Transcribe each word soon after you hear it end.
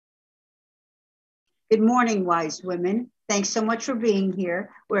Good morning, wise women. Thanks so much for being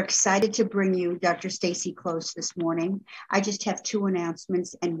here. We're excited to bring you Dr. Stacey Close this morning. I just have two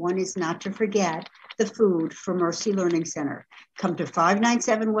announcements, and one is not to forget the food for Mercy Learning Center. Come to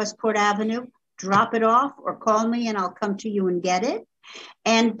 597 Westport Avenue, drop it off, or call me and I'll come to you and get it.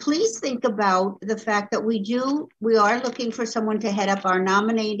 And please think about the fact that we are looking for someone to head up our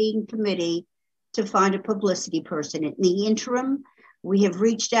nominating committee to find a publicity person. In the interim, we have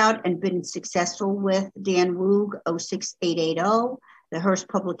reached out and been successful with Dan Woog 06880, the Hearst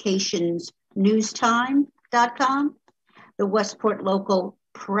Publications newstime.com, the Westport Local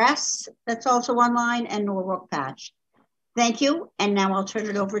Press that's also online, and Norwalk Patch. Thank you. And now I'll turn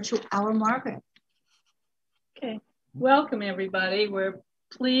it over to our Margaret. Okay. Welcome, everybody. We're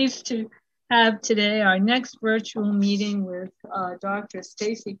pleased to have today our next virtual meeting with Dr.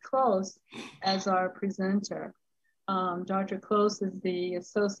 Stacey Close as our presenter. Dr. Close is the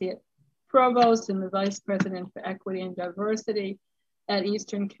Associate Provost and the Vice President for Equity and Diversity at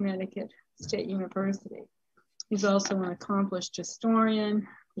Eastern Connecticut State University. He's also an accomplished historian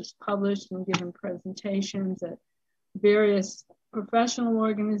who's published and given presentations at various professional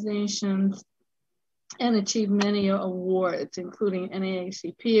organizations and achieved many awards, including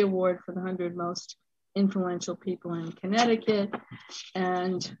NAACP Award for the 100 Most Influential People in Connecticut,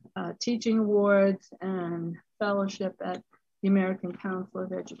 and teaching awards and fellowship at the American Council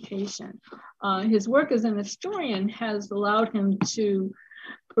of Education. His work as an historian has allowed him to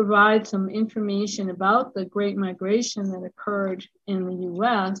provide some information about the Great Migration that occurred in the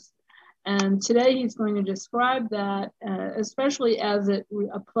US. And today he's going to describe that, especially as it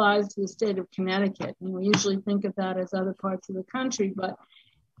applies to the state of Connecticut. And we usually think of that as other parts of the country, but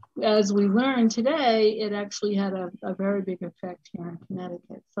as we learned today, it actually had a very big effect here in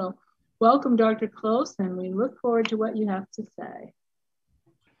Connecticut. So welcome, Dr. Close, and we look forward to what you have to say.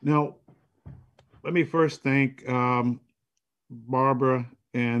 Now, let me first thank Barbara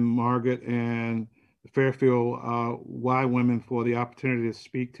and Margaret and Fairfield Y Women for the opportunity to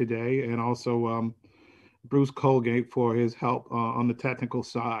speak today, and also Bruce Colgate for his help on the technical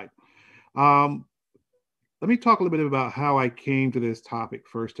side. Let me talk a little bit about how I came to this topic,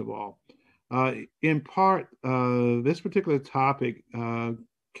 first of all. In part, this particular topic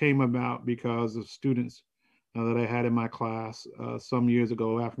came about because of students that I had in my class some years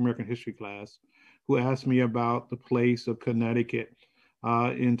ago, Afro-American history class, who asked me about the place of Connecticut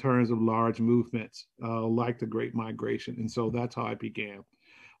in terms of large movements like the Great Migration. And so that's how I began.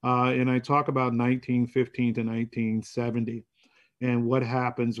 And I talk about 1915 to 1970 and what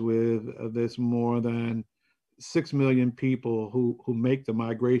happens with this more than 6 million people who make the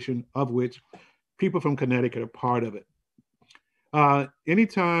migration, of which people from Connecticut are part of it.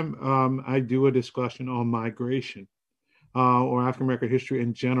 Anytime I do a discussion on migration or African-American history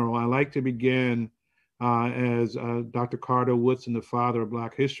in general, I like to begin as Dr. Carter Woodson, the father of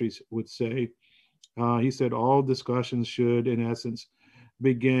Black history, would say. He said all discussions should, in essence,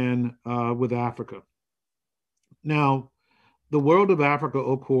 begin with Africa. Now, the world of Africa,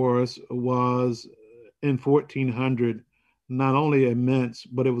 of course, was in 1400 not only immense,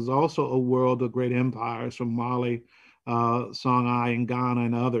 but it was also a world of great empires from Mali, Songhai, and Ghana,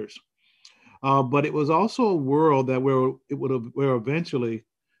 and others. But it was also a world that where eventually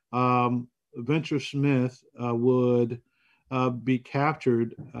Venture Smith would be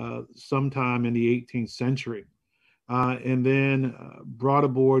captured sometime in the 18th century, and then brought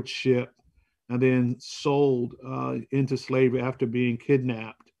aboard ship, and then sold into slavery after being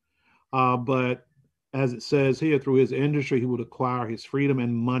kidnapped. But as it says here, through his industry, he would acquire his freedom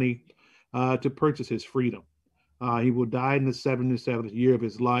and money to purchase his freedom. He will die in the 77th year of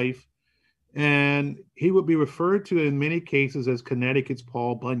his life, and he would be referred to in many cases as Connecticut's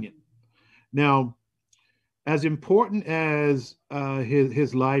Paul Bunyan. Now, as important as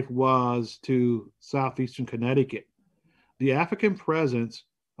his life was to southeastern Connecticut, the African presence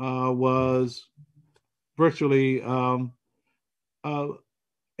was virtually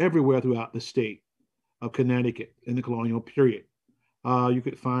everywhere throughout the state of Connecticut in the colonial period. You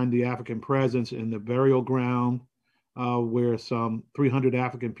could find the African presence in the burial ground, where some 300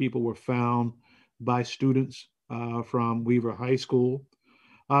 African people were found by students from Weaver High School.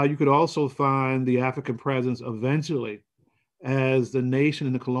 You could also find the African presence eventually as the nation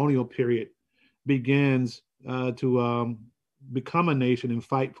in the colonial period begins to become a nation and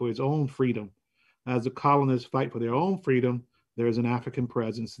fight for its own freedom. As the colonists fight for their own freedom, there's an African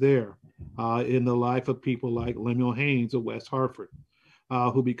presence there in the life of people like Lemuel Haynes of West Hartford,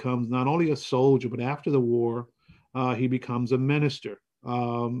 who becomes not only a soldier, but after the war, he becomes a minister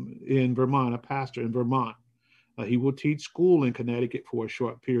in Vermont, a pastor in Vermont. He will teach school in Connecticut for a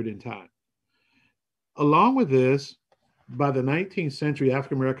short period in time. Along with this, by the 19th century,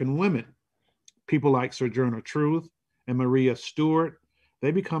 African-American women, people like Sojourner Truth and Maria Stewart,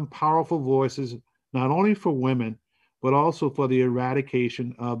 they become powerful voices, not only for women, but also for the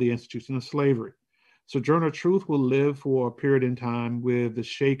eradication of the institution of slavery. Sojourner Truth will live for a period in time with the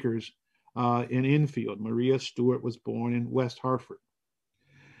Shakers in Enfield. Maria Stewart was born in West Hartford.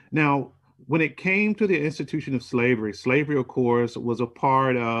 Now, when it came to the institution of slavery, slavery, of course, was a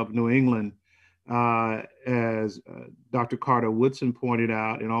part of New England, as Dr. Carter Woodson pointed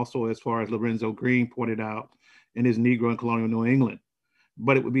out, and also as far as Lorenzo Green pointed out in his Negro and Colonial New England.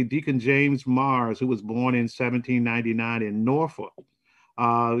 But it would be Deacon James Mars, who was born in 1799 in Norfolk.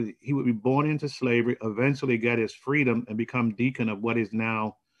 He would be born into slavery, eventually get his freedom and become deacon of what is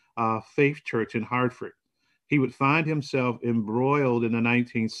now Faith Church in Hartford. He would find himself embroiled in the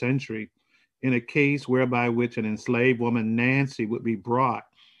 19th century in a case whereby which an enslaved woman, Nancy, would be brought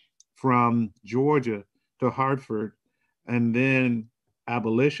from Georgia to Hartford, and then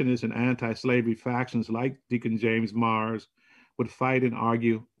abolitionists and anti-slavery factions like Deacon James Mars would fight and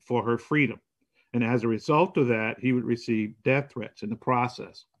argue for her freedom. And as a result of that, he would receive death threats in the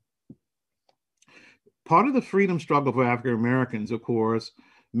process. Part of the freedom struggle for African Americans, of course,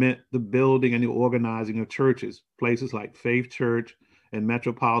 meant the building and the organizing of churches, places like Faith Church and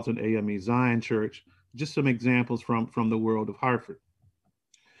Metropolitan AME Zion Church, just some examples from the world of Hartford.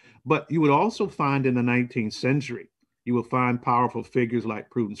 But you would also find in the 19th century, you will find powerful figures like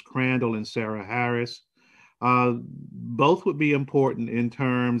Prudence Crandall and Sarah Harris. Both would be important in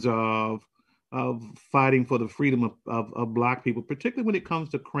terms of fighting for the freedom of Black people, particularly when it comes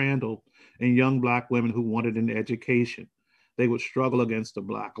to Crandall and young Black women who wanted an education. They would struggle against the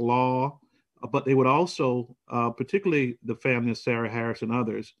Black law, but they would also, particularly the family of Sarah Harris and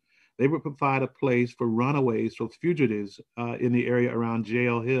others, they would provide a place for runaways, for fugitives in the area around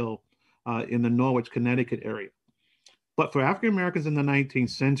Jail Hill in the Norwich, Connecticut area. But for African Americans in the 19th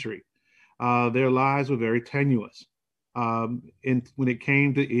century, their lives were very tenuous when it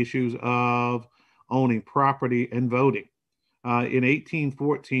came to issues of owning property and voting. In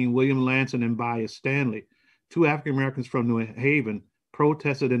 1814, William Lanson and Bias Stanley, two African Americans from New Haven,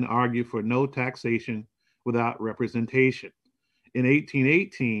 protested and argued for no taxation without representation. In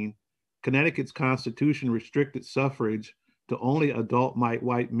 1818, Connecticut's constitution restricted suffrage to only adult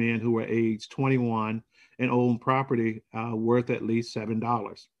white men who were aged 21 and owned property worth at least $7.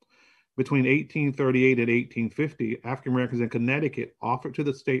 Between 1838 and 1850, African Americans in Connecticut offered to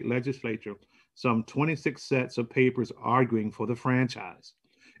the state legislature some 26 sets of papers arguing for the franchise.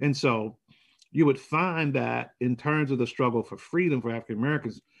 And so you would find that in terms of the struggle for freedom for African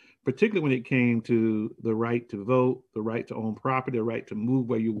Americans, particularly when it came to the right to vote, the right to own property, the right to move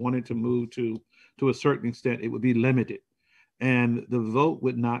where you wanted to move to a certain extent, it would be limited. And the vote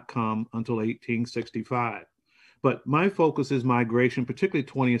would not come until 1865. But my focus is migration, particularly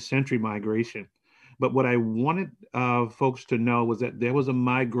 20th century migration. But what I wanted folks to know was that there was a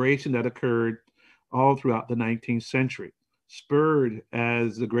migration that occurred all throughout the 19th century, spurred,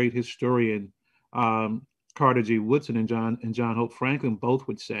 as the great historian Carter G. Woodson and John Hope Franklin both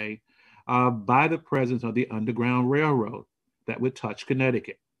would say, by the presence of the Underground Railroad that would touch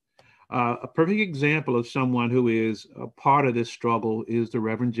Connecticut. A perfect example of someone who is a part of this struggle is the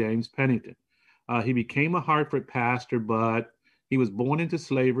Reverend James Pennington. He became a Hartford pastor, but he was born into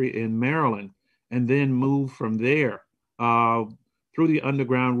slavery in Maryland and then moved from there through the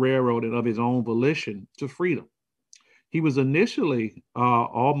Underground Railroad and of his own volition to freedom. He was initially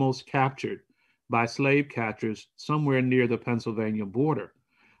almost captured by slave catchers somewhere near the Pennsylvania border,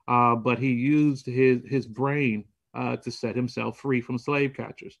 but he used his brain to set himself free from slave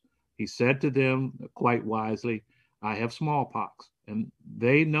catchers. He said to them quite wisely, "I have smallpox," and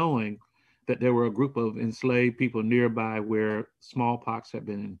they, knowing that there were a group of enslaved people nearby where smallpox had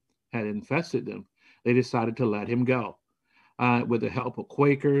infested them, they decided to let him go. With the help of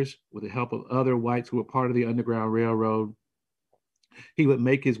Quakers, with the help of other whites who were part of the Underground Railroad, he would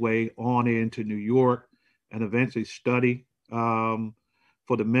make his way on into New York and eventually study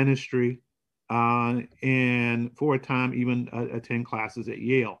for the ministry and for a time even attend classes at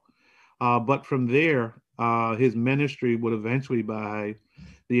Yale. But from there, his ministry would eventually, by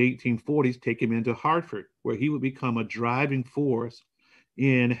the 1840s, take him into Hartford, where he would become a driving force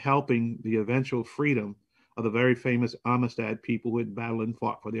in helping the eventual freedom of the very famous Amistad people who had battled and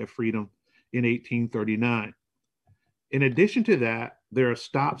fought for their freedom in 1839. In addition to that, there are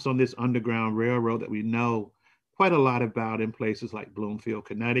stops on this Underground Railroad that we know quite a lot about in places like Bloomfield,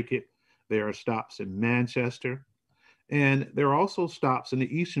 Connecticut. There are stops in Manchester. And there are also stops in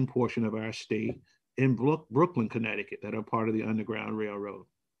the eastern portion of our state in Brooklyn, Connecticut, that are part of the Underground Railroad.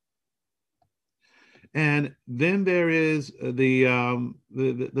 And then there is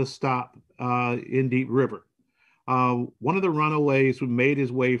the stop in Deep River. One of the runaways who made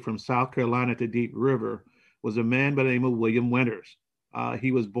his way from South Carolina to Deep River was a man by the name of William Winters.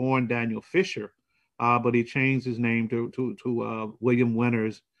 He was born Daniel Fisher, but he changed his name to William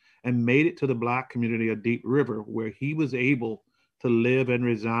Winters and made it to the Black community of Deep River, where he was able to live and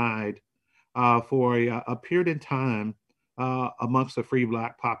reside for a period in time amongst the free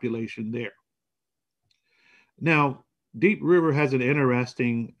Black population there. Now, Deep River has an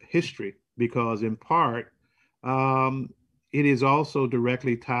interesting history because in part, it is also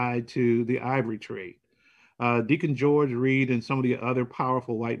directly tied to the ivory trade. Deacon George Reed and some of the other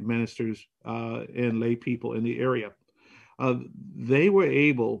powerful white ministers and lay people in the area, they were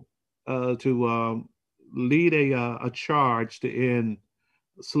able to lead a charge to end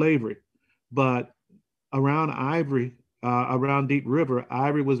slavery. But around around Deep River,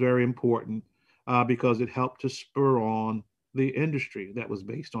 ivory was very important because it helped to spur on the industry that was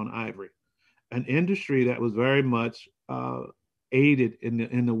based on ivory, an industry that was very much aided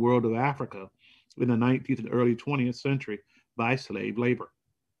in the world of Africa in the 19th and early 20th century by slave labor.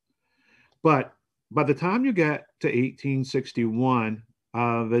 But by the time you get to 1861,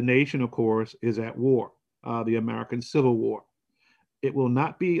 the nation, of course, is at war, the American Civil War. It will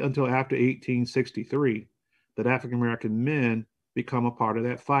not be until after 1863 that African-American men become a part of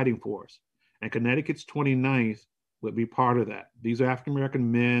that fighting force. And Connecticut's 29th would be part of that. These are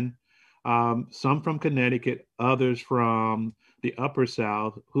African-American men, some from Connecticut, others from the Upper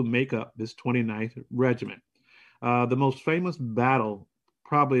South, who make up this 29th Regiment. The most famous battle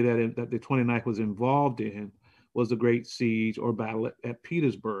probably that the 29th was involved in was the Great Siege or Battle at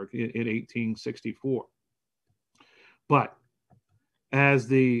Petersburg in 1864. But as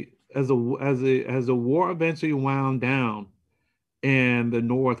the war eventually wound down and the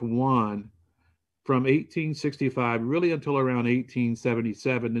North won, from 1865 really until around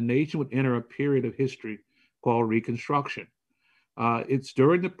 1877, the nation would enter a period of history called Reconstruction. It's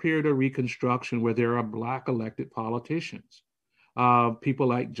during the period of Reconstruction where there are Black elected politicians. People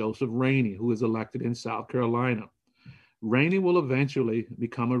like Joseph Rainey, who is elected in South Carolina. Rainey will eventually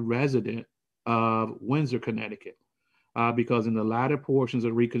become a resident of Windsor, Connecticut, because in the latter portions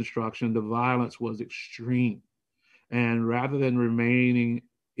of Reconstruction, the violence was extreme. And rather than remaining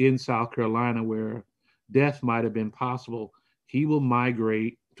in South Carolina where death might have been possible, he will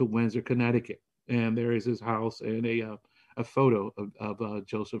migrate to Windsor, Connecticut. And there is his house and a photo of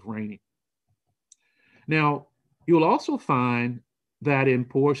Joseph Rainey. Now, you'll also find that in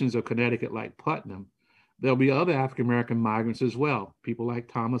portions of Connecticut like Putnam, there'll be other African-American migrants as well. People like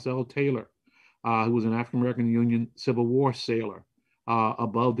Thomas L. Taylor, who was an African-American Union Civil War sailor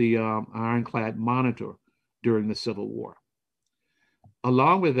above the ironclad Monitor during the Civil War.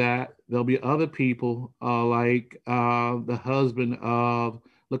 Along with that, there'll be other people like the husband of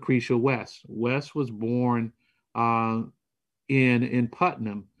Lucretia West. West was born in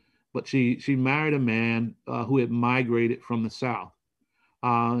Putnam, but she married a man who had migrated from the South.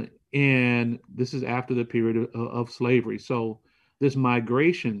 And this is after the period of slavery. So this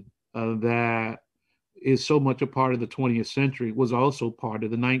migration that is so much a part of the 20th century was also part of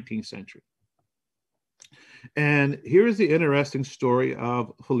the 19th century. And here's the interesting story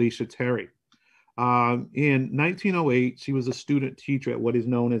of Felicia Terry. In 1908, she was a student teacher at what is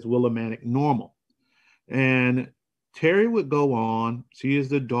known as Willimantic Normal. And Terry would go on, she is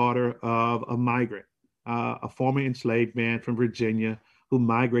the daughter of a migrant, a former enslaved man from Virginia who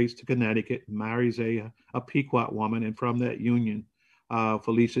migrates to Connecticut, marries a Pequot woman, and from that union,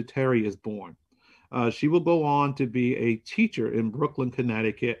 Felicia Terry is born. She will go on to be a teacher in Brooklyn,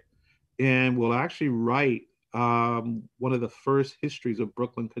 Connecticut, and will actually write one of the first histories of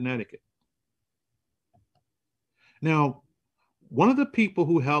Brooklyn, Connecticut. Now, one of the people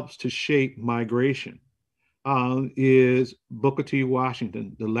who helps to shape migration is Booker T.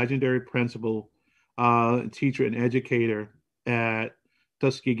 Washington, the legendary principal, teacher, and educator at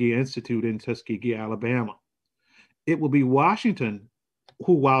Tuskegee Institute in Tuskegee, Alabama. It will be Washington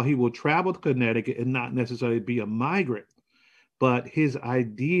who, while he will travel to Connecticut and not necessarily be a migrant, but his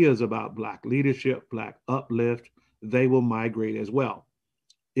ideas about Black leadership, Black uplift, they will migrate as well.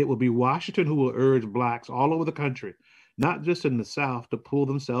 It will be Washington who will urge Blacks all over the country, not just in the South, to pull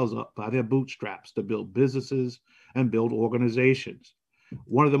themselves up by their bootstraps, to build businesses and build organizations.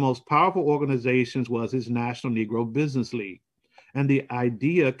 One of the most powerful organizations was his National Negro Business League. And the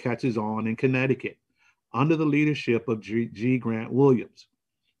idea catches on in Connecticut under the leadership of G. Grant Williams.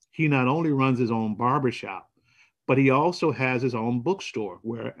 He not only runs his own barbershop, but he also has his own bookstore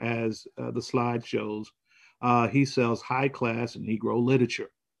where, as the slide shows, he sells high-class Negro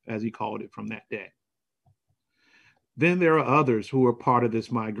literature, as he called it from that day. Then there are others who were part of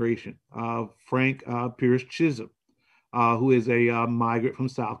this migration. Frank Pierce Chisholm, who is a migrant from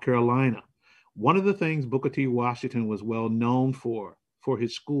South Carolina. One of the things Booker T. Washington was well known for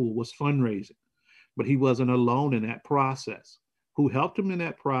his school was fundraising, but he wasn't alone in that process. Who helped him in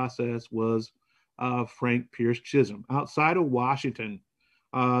that process was Frank Pierce Chisholm. Outside of Washington,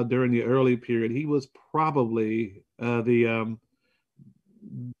 during the early period, he was probably the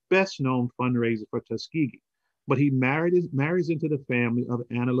best known fundraiser for Tuskegee. But he marries into the family of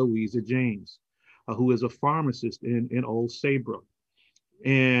Anna Louisa James, who is a pharmacist in Old Saybrook.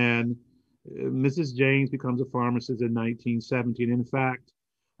 And Mrs. James becomes a pharmacist in 1917. In fact,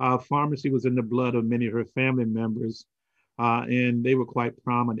 pharmacy was in the blood of many of her family members, and they were quite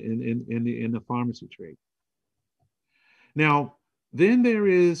prominent in the pharmacy trade. Now, then there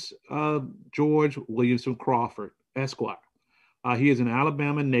is George Williamson Crawford, Esquire. He is an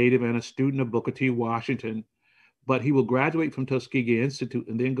Alabama native and a student of Booker T. Washington, but he will graduate from Tuskegee Institute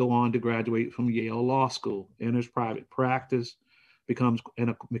and then go on to graduate from Yale Law School, enters private practice, becomes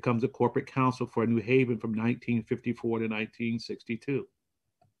a corporate counsel for New Haven from 1954 to 1962.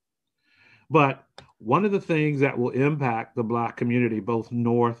 But one of the things that will impact the Black community, both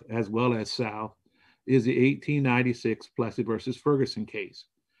North as well as South, is the 1896 Plessy versus Ferguson case.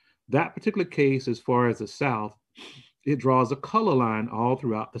 That particular case, as far as the South, it draws a color line all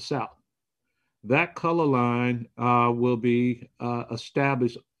throughout the South. That color line will be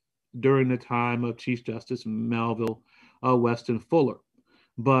established during the time of Chief Justice Melville Weston Fuller.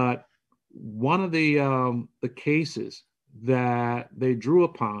 But one of the cases that they drew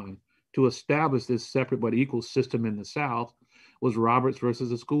upon to establish this separate but equal system in the South was Roberts versus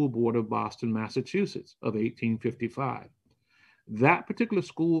the School Board of Boston, Massachusetts of 1855. That particular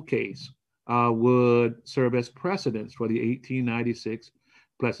school case would serve as precedence for the 1896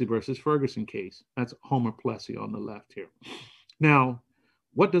 Plessy versus Ferguson case. That's Homer Plessy on the left here. Now,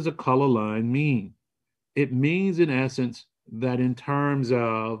 what does a color line mean? It means, in essence, that in terms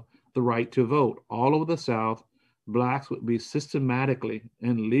of the right to vote, all over the South, Blacks would be systematically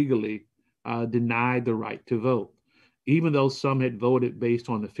and legally denied the right to vote. Even though some had voted based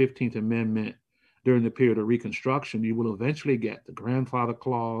on the 15th Amendment during the period of Reconstruction, you will eventually get the grandfather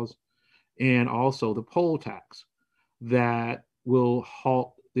clause and also the poll tax that will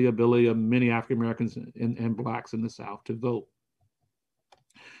halt the ability of many African Americans and Blacks in the South to vote.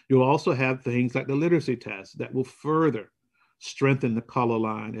 You'll also have things like the literacy test that will further strengthen the color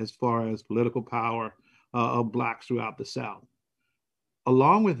line as far as political power of Blacks throughout the South.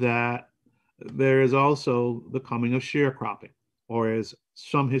 Along with that, there is also the coming of sharecropping, or as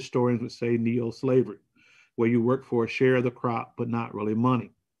some historians would say, neo-slavery, where you work for a share of the crop, but not really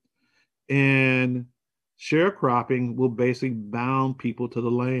money. And sharecropping will basically bound people to the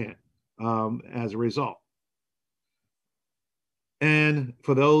land as a result. And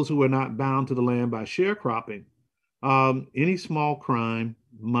for those who are not bound to the land by sharecropping, any small crime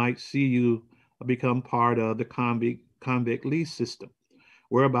might see you become part of the convict lease system,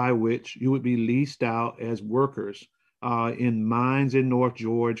 whereby which you would be leased out as workers in mines in North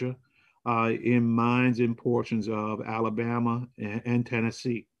Georgia, in mines in portions of Alabama and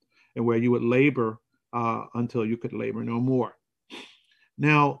Tennessee, and where you would labor until you could labor no more.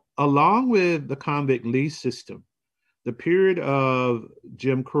 Now, along with the convict lease system, the period of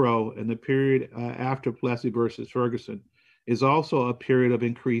Jim Crow and the period after Plessy versus Ferguson is also a period of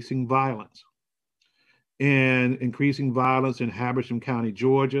increasing violence. And increasing violence in Habersham County,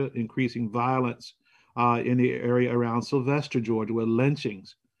 Georgia, increasing violence in the area around Sylvester, Georgia, where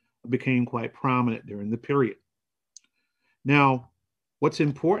lynchings became quite prominent during the period. Now, what's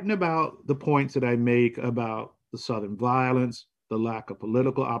important about the points that I make about the Southern violence, the lack of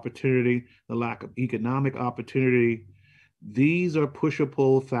political opportunity, the lack of economic opportunity, these are push or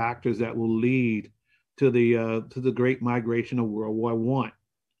pull factors that will lead to the Great Migration of World War I.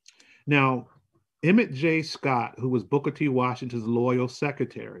 Now, Emmett J. Scott, who was Booker T. Washington's loyal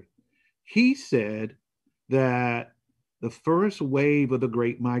secretary, he said that the first wave of the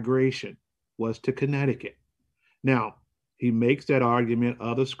Great Migration was to Connecticut. Now, he makes that argument.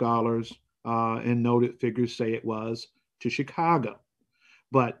 Other scholars and noted figures say it was to Chicago.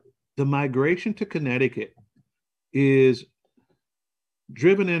 But the migration to Connecticut is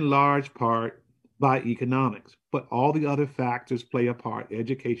driven in large part by economics, but all the other factors play a part,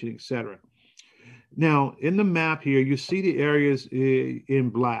 education, etc. Now, in the map here, you see the areas in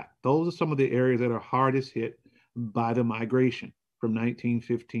black. Those are some of the areas that are hardest hit by the migration from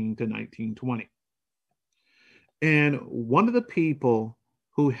 1915 to 1920. And one of the people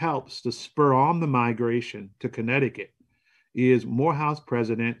who helps to spur on the migration to Connecticut is Morehouse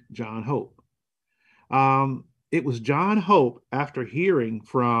President John Hope. it was John Hope, after hearing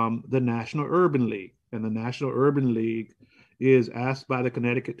from the National Urban League, and the National Urban League is asked by the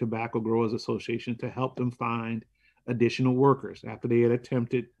Connecticut Tobacco Growers Association to help them find additional workers after they had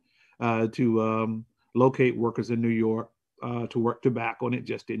attempted to locate workers in New York to work tobacco, and it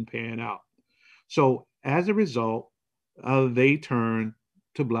just didn't pan out. So as a result, they turned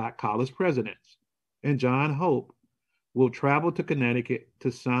to Black college presidents. And John Hope will travel to Connecticut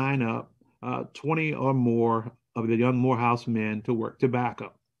to sign up 20 or more of the young Morehouse men to work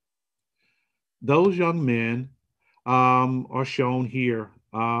tobacco. Those young men are shown here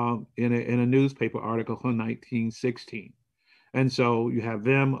in a newspaper article from 1916. And so you have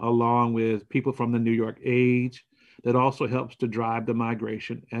them along with people from the New York Age that also helps to drive the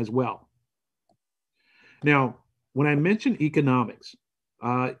migration as well. Now, when I mention economics,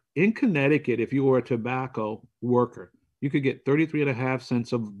 in Connecticut, if you were a tobacco worker, you could get 33.5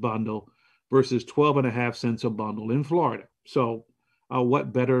 cents a bundle versus 12.5 cents a bundle in Florida. So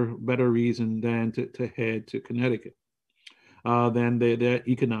what better reason than to head to Connecticut than their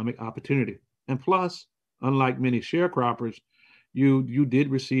economic opportunity. And plus, unlike many sharecroppers, you did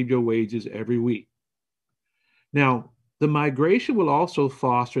receive your wages every week. Now, the migration will also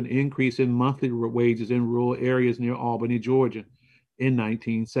foster an increase in monthly wages in rural areas near Albany, Georgia in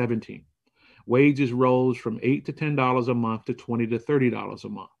 1917. Wages rose from $8 to $10 a month to $20 to $30 a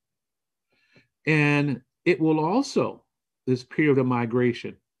month. And it will also, this period of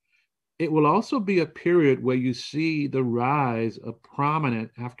migration, it will also be a period where you see the rise of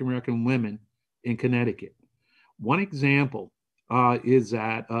prominent African-American women in Connecticut. One example is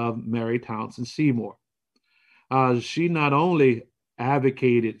that of Mary Townsend Seymour. She not only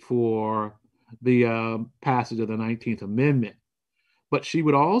advocated for the passage of the 19th Amendment, but she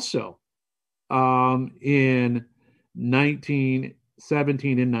would also, in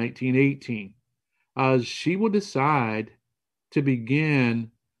 1917 and 1918, she will decide to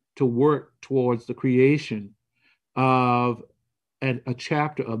begin to work towards the creation of a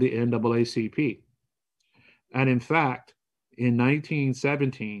chapter of the NAACP. And in fact, in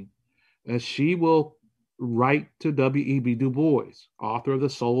 1917, she will write to W.E.B. Du Bois, author of The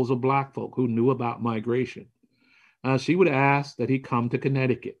Souls of Black Folk, who knew about migration. She would ask that he come to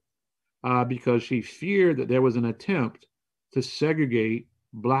Connecticut because she feared that there was an attempt to segregate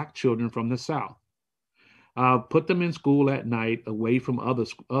Black children from the South, put them in school at night away from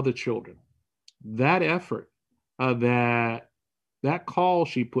other children. That effort, that call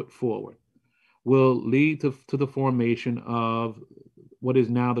she put forward, will lead to the formation of what is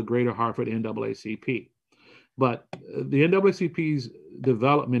now the Greater Hartford NAACP. But the NAACP's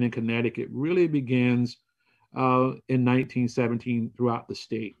development in Connecticut really begins in 1917 throughout the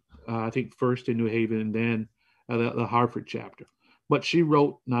state. I think first in New Haven and then the Hartford chapter. But she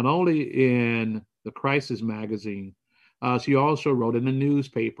wrote not only in the Crisis magazine, she also wrote in the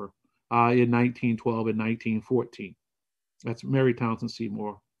newspaper in 1912 and 1914. That's Mary Townsend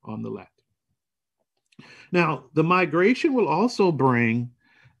Seymour on the left. Now, the migration will also bring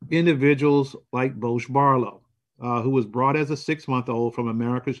individuals like Bosch Barlow, who was brought as a 6-month-old from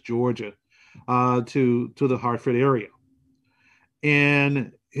Americus, Georgia, to the Hartford area.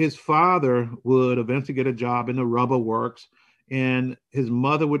 And his father would eventually get a job in the rubber works, and his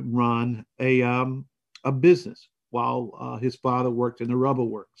mother would run a business while his father worked in the rubber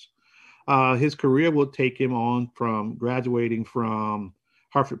works. His career will take him on from graduating from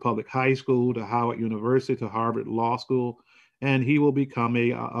Hartford Public High School to Howard University to Harvard Law School, and he will become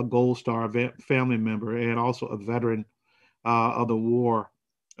a Gold Star family member and also a veteran of the war,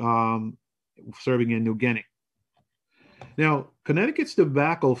 serving in New Guinea. Now, Connecticut's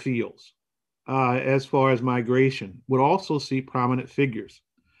tobacco fields, as far as migration, would also see prominent figures,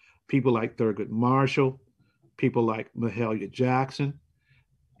 people like Thurgood Marshall, people like Mahalia Jackson,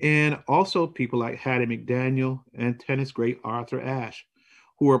 and also people like Hattie McDaniel and tennis great Arthur Ashe,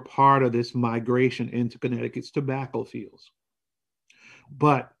 who are part of this migration into Connecticut's tobacco fields.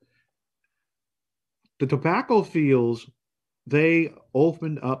 But the tobacco fields, they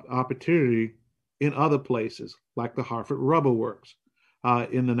opened up opportunity in other places, like the Hartford Rubber Works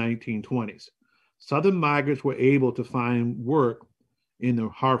in the 1920s. Southern migrants were able to find work in the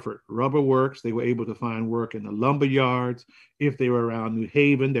Hartford Rubber Works. They were able to find work in the lumber yards. If they were around New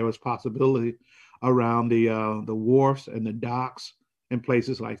Haven, there was possibility around the wharfs and the docks and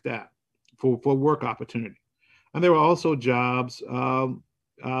places like that for work opportunity. And there were also jobs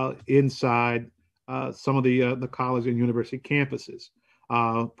inside some of the college and university campuses,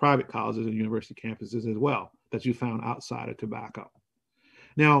 private colleges and university campuses as well, that you found outside of tobacco.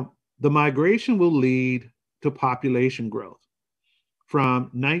 Now, the migration will lead to population growth. From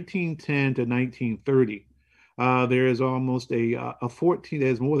 1910 to 1930, there is almost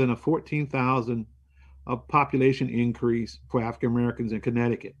there's more than a 14,000 population increase for African Americans in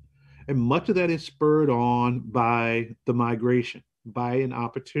Connecticut. And much of that is spurred on by the migration, by an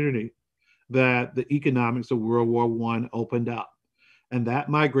opportunity that the economics of World War I opened up. And that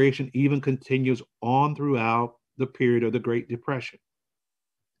migration even continues on throughout the period of the Great Depression.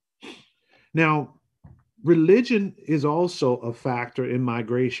 Now, religion is also a factor in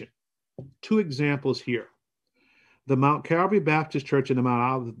migration. Two examples here. The Mount Calvary Baptist Church and the Mount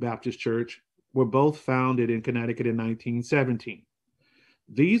Olivet Baptist Church were both founded in Connecticut in 1917.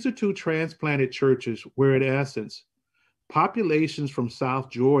 These are two transplanted churches where, in essence, populations from South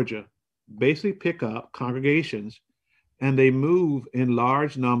Georgia basically pick up congregations and they move in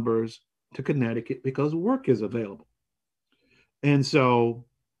large numbers to Connecticut because work is available. And so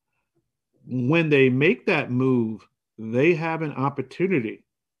when they make that move, they have an opportunity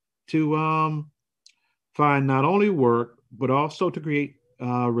to find not only work, but also to create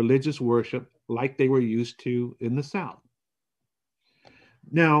religious worship like they were used to in the South.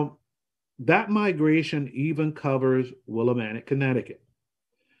 Now, that migration even covers Willimantic, Connecticut.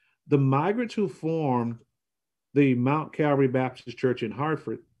 The migrants who formed the Mount Calvary Baptist Church in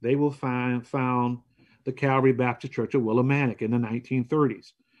Hartford, they will found the Calvary Baptist Church of Willimantic in the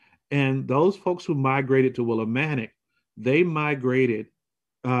 1930s. And those folks who migrated to Willimantic, they migrated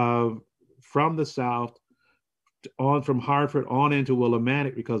from the South from Hartford on into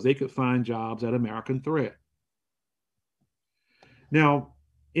Willimantic because they could find jobs at American Thread. Now,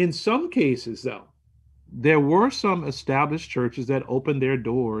 in some cases, though, there were some established churches that opened their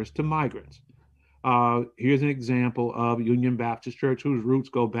doors to migrants. Here's an example of Union Baptist Church, whose roots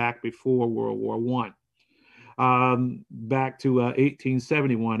go back before World War I, back to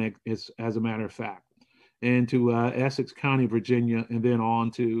 1871, as a matter of fact, and to Essex County, Virginia, and then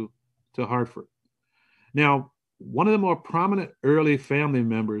on to Hartford. Now, one of the more prominent early family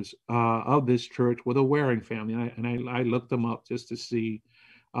members of this church were the Waring family, and I looked them up just to see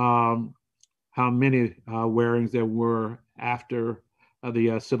how many Warings there were after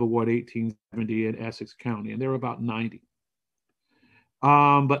the Civil War of 1870 in Essex County, and there were about 90.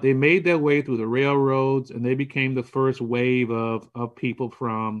 But they made their way through the railroads, and they became the first wave of people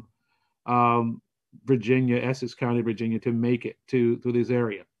from Virginia, Essex County, Virginia, to make it to this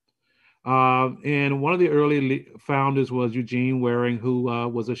area. And one of the early founders was Eugene Waring, who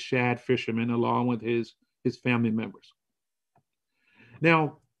was a shad fisherman along with his family members.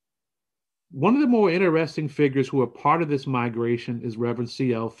 Now, one of the more interesting figures who are part of this migration is Reverend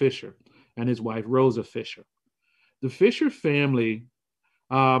C.L. Fisher and his wife, Rosa Fisher. The Fisher family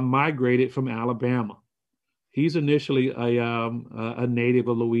migrated from Alabama. He's initially a native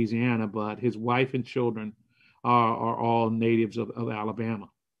of Louisiana, but his wife and children are all natives of Alabama.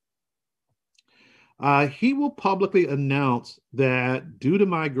 He will publicly announce that due to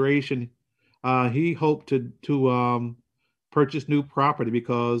migration, he hoped to purchase new property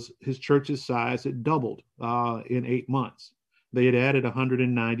because his church's size had doubled in 8 months. They had added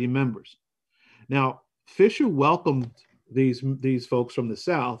 190 members. Now, Fisher welcomed these folks from the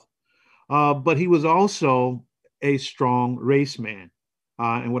South, but he was also a strong race man.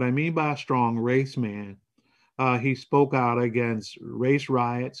 And what I mean by a strong race man, he spoke out against race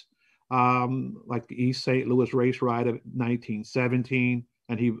riots, like the East St. Louis race riot of 1917,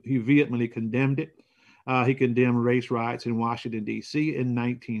 and he vehemently condemned it. He condemned race riots in Washington, D.C. in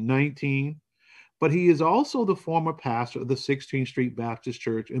 1919, but he is also the former pastor of the 16th Street Baptist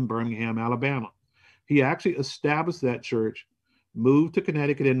Church in Birmingham, Alabama. He actually established that church, moved to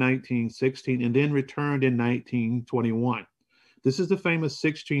Connecticut in 1916, and then returned in 1921. This is the famous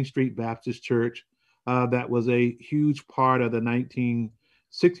 16th Street Baptist Church that was a huge part of the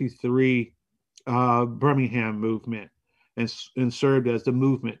 1963 Birmingham movement and served as the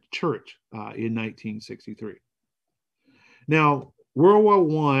movement church in 1963. Now, World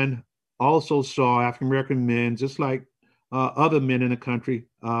War I also saw African-American men, just like other men in the country,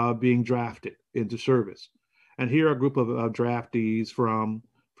 being drafted into service. And here are a group of draftees from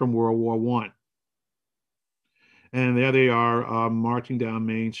World War I. And there they are marching down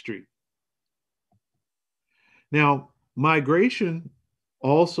Main Street. Now, migration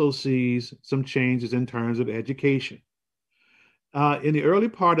also sees some changes in terms of education. In the early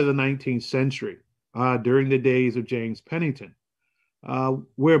part of the 19th century, during the days of James Pennington,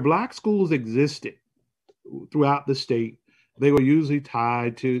 where Black schools existed throughout the state, they were usually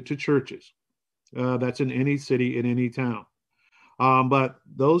tied to churches. That's in any city, in any town. But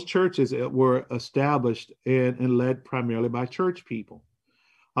those churches were established and led primarily by church people.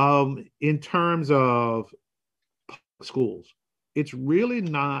 In terms of public schools, it's really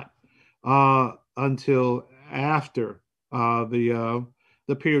not until after the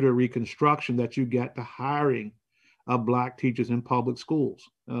period of Reconstruction that you get the hiring of Black teachers in public schools,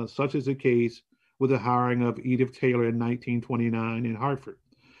 such as the case with the hiring of Edith Taylor in 1929 in Hartford.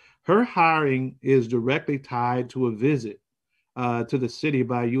 Her hiring is directly tied to a visit to the city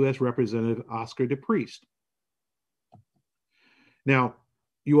by U.S. Representative Oscar DePriest. Now,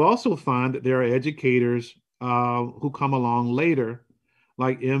 you also find that there are educators who come along later,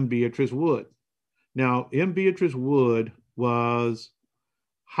 like M. Beatrice Wood. Now, M. Beatrice Wood was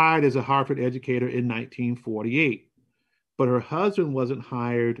hired as a Hartford educator in 1948, but her husband wasn't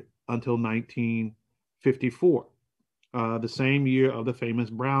hired until 1954, the same year of the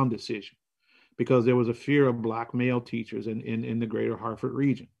famous Brown decision, because there was a fear of Black male teachers in the greater Hartford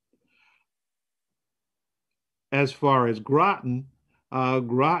region. As far as Groton,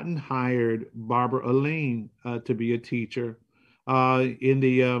 Groton hired Barbara Elaine to be a teacher in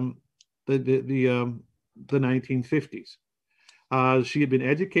the 1950s. She had been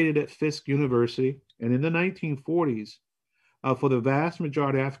educated at Fisk University, and in the 1940s, for the vast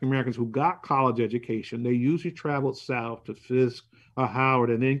majority of African Americans who got college education, they usually traveled south to Fisk or Howard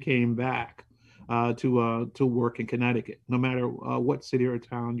and then came back to work in Connecticut, no matter what city or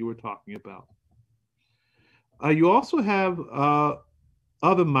town you were talking about. You also have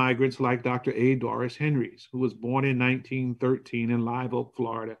other migrants like Dr. A. Doris Henrys, who was born in 1913 in Live Oak,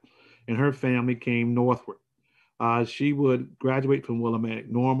 Florida, and her family came northward. She would graduate from Willimantic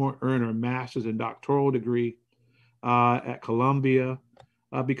Normal, earn her master's and doctoral degree at Columbia,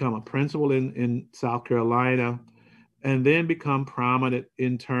 become a principal in South Carolina, and then become prominent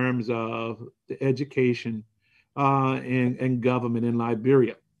in terms of the education and government in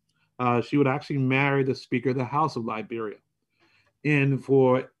Liberia. She would actually marry the Speaker of the House of Liberia. And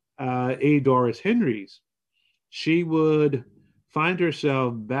for A. Doris Henrys, she would find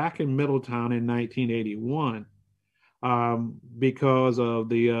herself back in Middletown in 1981 because of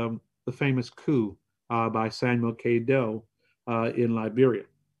the famous coup by Samuel K. Doe in Liberia.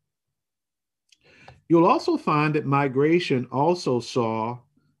 You'll also find that migration also saw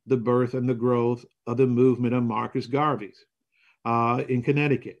the birth and the growth of the movement of Marcus Garvey's in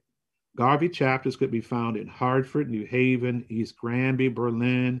Connecticut. Garvey chapters could be found in Hartford, New Haven, East Granby,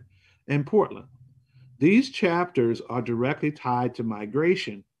 Berlin, and Portland. These chapters are directly tied to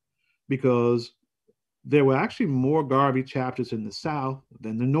migration because there were actually more Garvey chapters in the South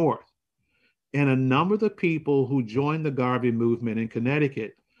than the North. And a number of the people who joined the Garvey movement in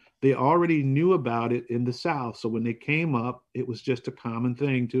Connecticut, they already knew about it in the South. So when they came up, it was just a common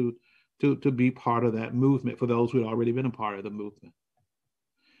thing to be part of that movement for those who had already been a part of the movement.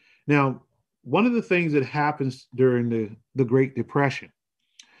 Now, one of the things that happens during the Great Depression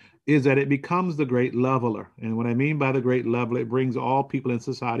is that it becomes the great leveler. And what I mean by the great leveler, it brings all people in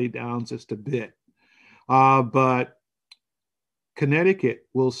society down just a bit. But Connecticut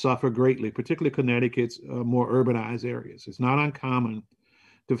will suffer greatly, particularly Connecticut's more urbanized areas. It's not uncommon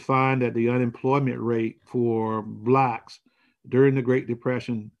to find that the unemployment rate for Blacks during the Great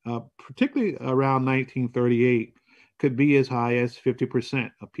Depression, particularly around 1938, could be as high as 50%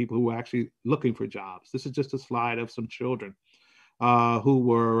 of people who were actually looking for jobs. This is just a slide of some children who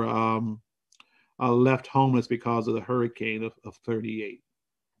were left homeless because of the hurricane of 38.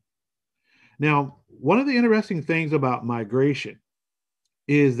 Now, one of the interesting things about migration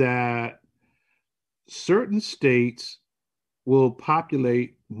is that certain states will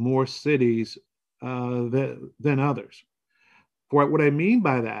populate more cities than others. What I mean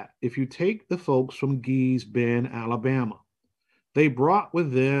by that, if you take the folks from Gee's Bend, Alabama, they brought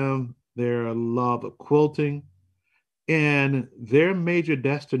with them their love of quilting, and their major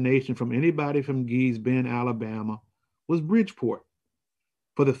destination from anybody from Gee's Bend, Alabama was Bridgeport.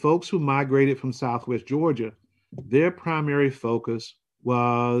 For the folks who migrated from Southwest Georgia, their primary focus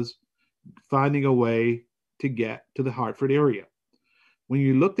was finding a way to get to the Hartford area. When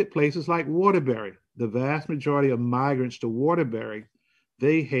you looked at places like Waterbury, the vast majority of migrants to Waterbury,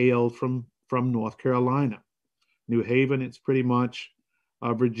 they hailed from North Carolina. New Haven, it's pretty much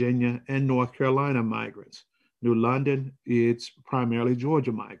Virginia and North Carolina migrants. New London, it's primarily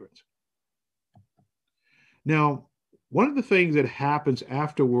Georgia migrants. Now, one of the things that happens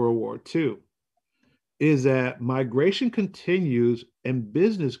after World War II is that migration continues and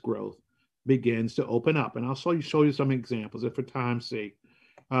business growth begins to open up. And I'll show you some examples, and for time's sake,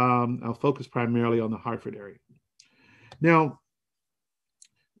 I'll focus primarily on the Hartford area. Now,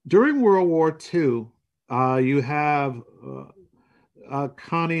 during World War II, you have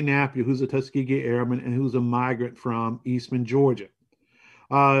Connie Napier, who's a Tuskegee Airman and who's a migrant from Eastman, Georgia.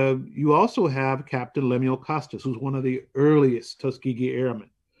 You also have Captain Lemuel Custis, who's one of the earliest Tuskegee Airmen.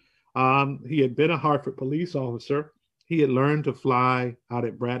 He had been a Hartford police officer. He had learned to fly out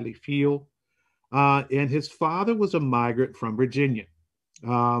at Bradley Field. And his father was a migrant from Virginia,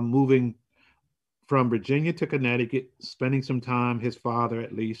 moving from Virginia to Connecticut, spending some time, his father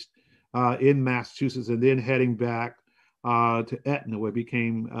at least, in Massachusetts, and then heading back to Aetna, where he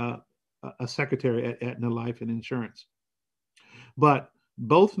became a secretary at Aetna Life and Insurance. But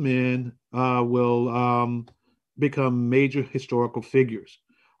both men will become major historical figures.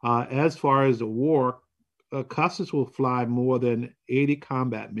 As far as the war, Custis will fly more than 80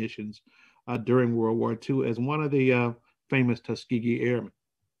 combat missions during World War II as one of the famous Tuskegee Airmen.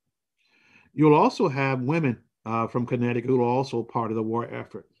 You'll also have women from Connecticut who are also part of the war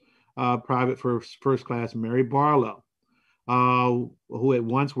effort. Private First Class Mary Barlow, who had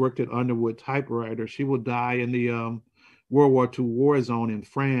once worked at Underwood typewriter. She will die in the World War II war zone in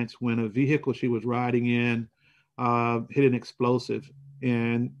France when a vehicle she was riding in hit an explosive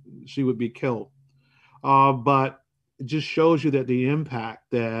and she would be killed. But it just shows you that the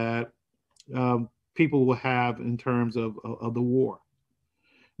impact that people will have in terms of the war.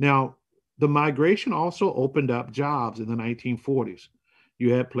 Now, the migration also opened up jobs in the 1940s.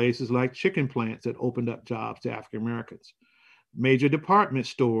 You had places like chicken plants that opened up jobs to African Americans. Major department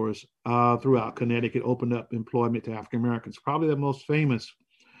stores throughout Connecticut opened up employment to African Americans. Probably the most famous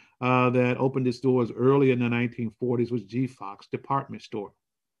that opened its doors early in the 1940s was G. Fox Department Store.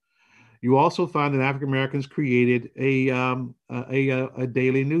 You also find that African Americans created a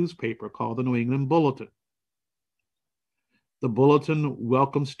daily newspaper called the New England Bulletin. The Bulletin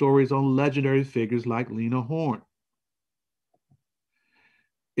welcomed stories on legendary figures like Lena Horne.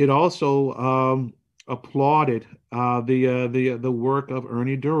 It also applauded the work of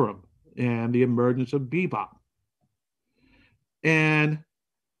Ernie Durham and the emergence of bebop. And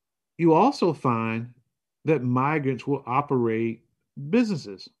you also find that migrants will operate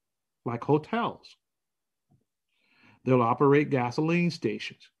businesses like hotels. They'll operate gasoline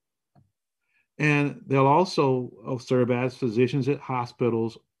stations. And they'll also serve as physicians at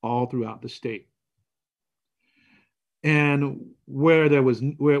hospitals all throughout the state. And where it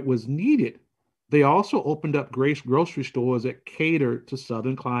was needed, they also opened up grocery stores that catered to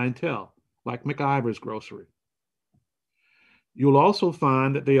Southern clientele, like McIver's Grocery. You'll also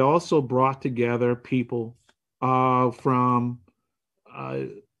find that they also brought together people from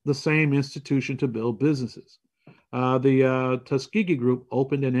the same institution to build businesses. The Tuskegee Group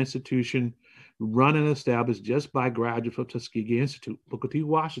opened an institution run and established just by graduates of Tuskegee Institute, Booker T.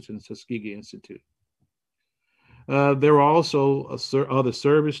 Washington's Tuskegee Institute. There were also other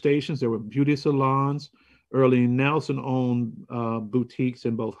service stations. There were beauty salons. Early Nelson owned boutiques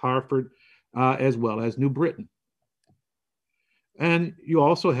in both Hartford as well as New Britain. And you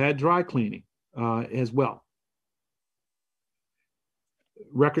also had dry cleaning as well.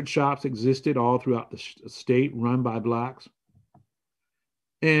 Record shops existed all throughout the state, run by Blacks.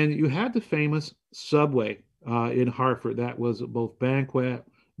 And you had the famous Subway in Hartford that was both banquet,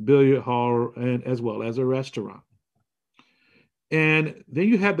 billiard hall, and as well as a restaurant. And then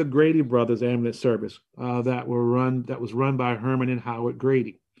you had the Grady Brothers Ambulance Service that was run by Herman and Howard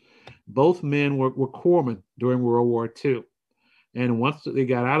Grady. Both men were corpsmen during World War II. And once they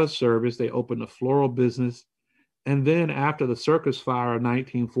got out of service, they opened a floral business. And then after the circus fire of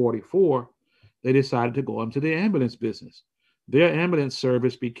 1944, they decided to go into the ambulance business. Their ambulance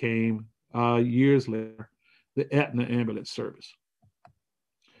service became, years later, the Aetna Ambulance Service.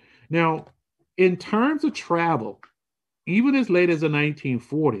 Now, in terms of travel, even as late as the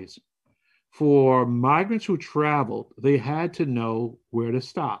 1940s, for migrants who traveled, they had to know where to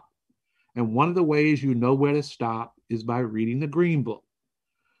stop. And one of the ways you know where to stop is by reading the Green Book.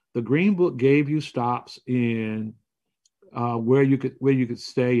 The Green Book gave you stops in where you could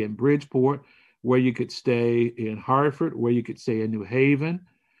stay in Bridgeport, where you could stay in Hartford, where you could stay in New Haven,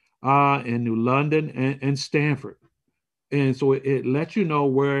 in New London, and Stamford. And so it let you know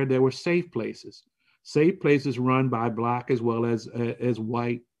where there were safe places run by Black as well as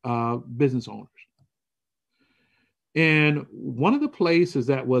white business owners. And one of the places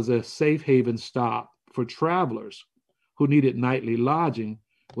that was a safe haven stop for travelers who needed nightly lodging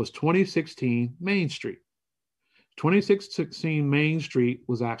was 2016 Main Street. 2016 Main Street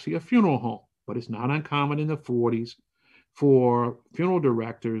was actually a funeral home, but it's not uncommon in the 40s for funeral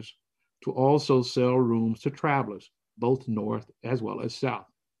directors to also sell rooms to travelers, both north as well as south.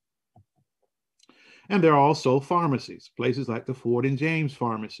 And there are also pharmacies, places like the Ford and James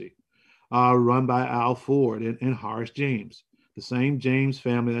Pharmacy, run by Al Ford and Horace James, the same James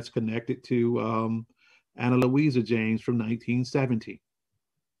family that's connected to Anna Louisa James from 1917.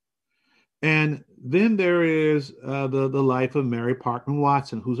 And then there is the life of Mary Parkman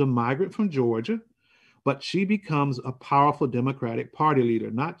Watson, who's a migrant from Georgia, but she becomes a powerful Democratic Party leader,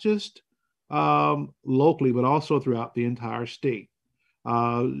 not just locally, but also throughout the entire state.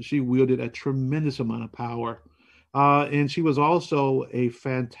 She wielded a tremendous amount of power. And she was also a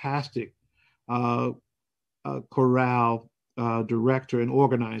fantastic chorale director and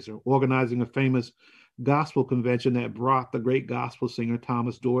organizer, organizing a famous gospel convention that brought the great gospel singer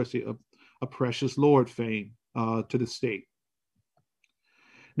Thomas Dorsey a Precious Lord fame to the state.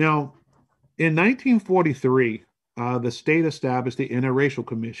 Now, in 1943, the state established the Interracial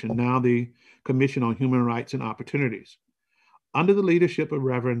Commission, now the Commission on Human Rights and Opportunities. Under the leadership of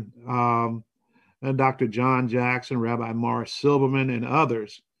Reverend Dr. John Jackson, Rabbi Morris Silberman, and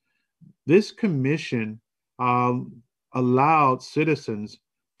others, this commission allowed citizens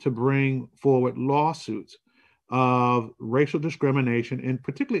to bring forward lawsuits of racial discrimination, and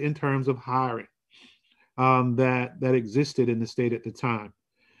particularly in terms of hiring that existed in the state at the time.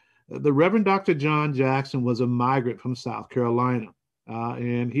 The Reverend Dr. John Jackson was a migrant from South Carolina,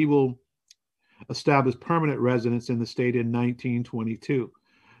 and he will establish permanent residence in the state in 1922.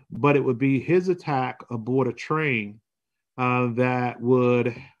 But it would be his attack aboard a train that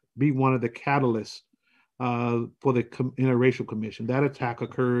would be one of the catalysts for the Interracial Commission. That attack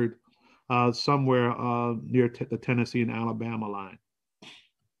occurred somewhere near the Tennessee and Alabama line.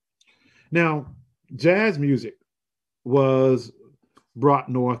 Now, jazz music was brought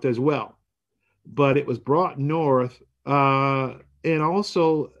north as well, but it was brought north and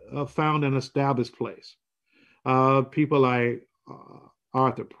also found an established place. People like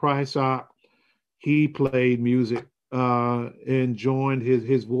Arthur Prysock, he played music and joined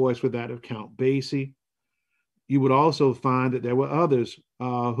his voice with that of Count Basie. You would also find that there were others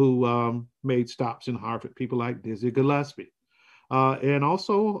who made stops in Hartford, people like Dizzy Gillespie, and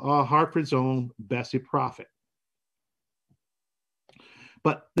also Hartford's own Bessie Prophet.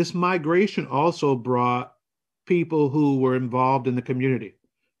 But this migration also brought people who were involved in the community.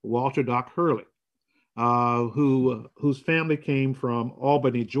 Walter Doc Hurley, whose family came from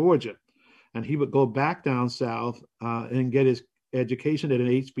Albany, Georgia, and he would go back down south and get his education at an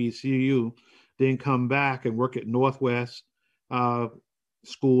HBCU, then come back and work at Northwest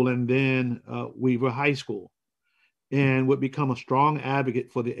School and then Weaver High School, and would become a strong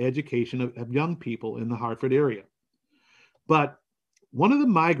advocate for the education of young people in the Hartford area. But one of the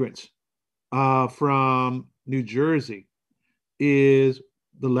migrants from New Jersey is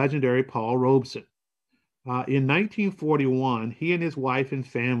the legendary Paul Robeson. In 1941, he and his wife and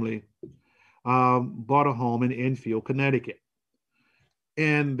family bought a home in Enfield, Connecticut.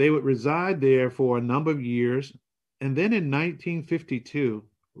 And they would reside there for a number of years. And then in 1952,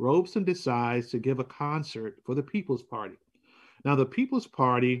 Robeson decides to give a concert for the People's Party. Now, the People's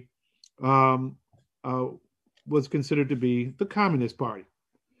Party was considered to be the Communist Party.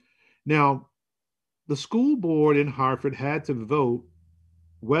 Now, the school board in Hartford had to vote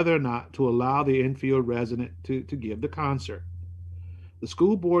whether or not to allow the Enfield resident to give the concert. The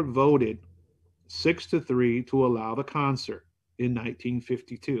school board voted 6-3 to allow the concert in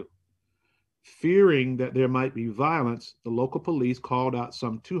 1952. Fearing that there might be violence, the local police called out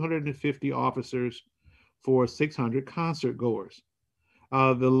some 250 officers for 600 concert goers.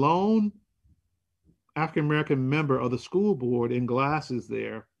 The lone African-American member of the school board in glasses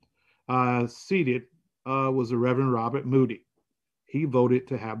there seated was the Reverend Robert Moody. He voted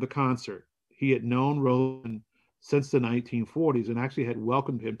to have the concert. He had known Robeson since the 1940s and actually had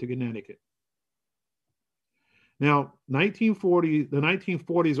welcomed him to Connecticut. Now, the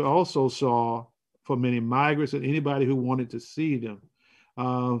 1940s also saw, for many migrants and anybody who wanted to see them,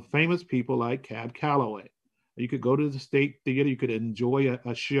 famous people like Cab Calloway. You could go to the State Theater, you could enjoy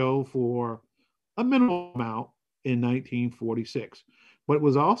a show for a minimal amount in 1946. But it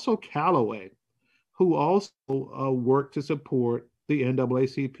was also Calloway who also worked to support the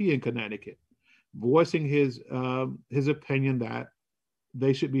NAACP in Connecticut, voicing his opinion that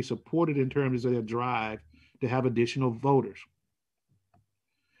they should be supported in terms of their drive to have additional voters.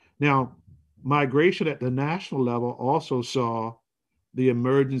 Now, migration at the national level also saw the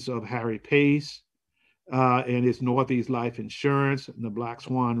emergence of Harry Pace and his Northeast Life Insurance and the Black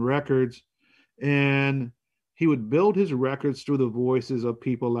Swan Records. And he would build his records through the voices of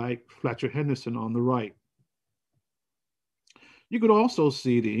people like Fletcher Henderson on the right. You could also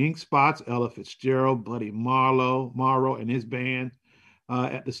see the Ink Spots, Ella Fitzgerald, Buddy Morrow and his band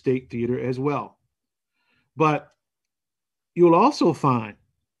at the State Theater as well. But you'll also find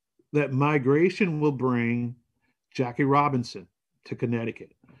that migration will bring Jackie Robinson to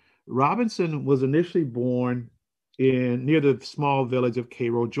Connecticut. Robinson was initially born near the small village of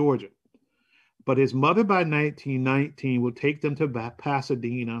Cairo, Georgia. But his mother by 1919 will take them to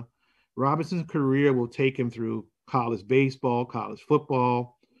Pasadena. Robinson's career will take him through college baseball, college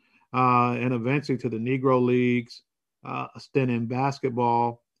football, and eventually to the Negro Leagues, a stint in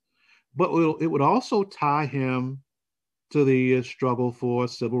basketball. But it would also tie him to the struggle for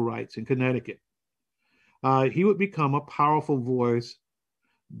civil rights in Connecticut. He would become a powerful voice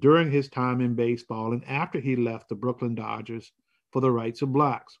during his time in baseball and after he left the Brooklyn Dodgers for the rights of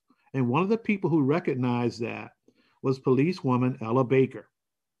Blacks. And one of the people who recognized that was policewoman Ella Baker.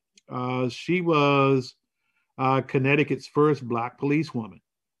 She was Connecticut's first Black policewoman.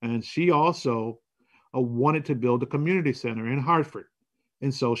 And she also wanted to build a community center in Hartford.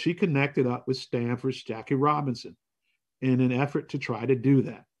 And so she connected up with Stanford's Jackie Robinson in an effort to try to do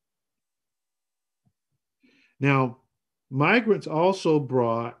that. Now, migrants also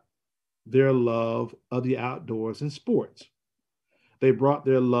brought their love of the outdoors and sports. They brought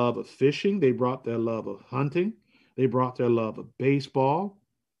their love of fishing. They brought their love of hunting. They brought their love of baseball.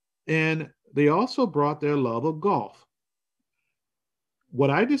 And they also brought their love of golf. What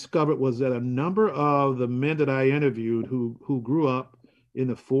I discovered was that a number of the men that I interviewed who grew up in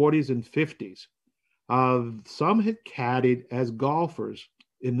the 40s and 50s, some had caddied as golfers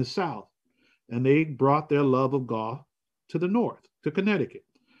in the South. And they brought their love of golf to the North, to Connecticut.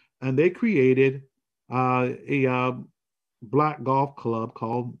 And they created a Black golf club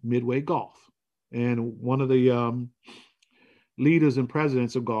called Midway Golf. And one of the leaders and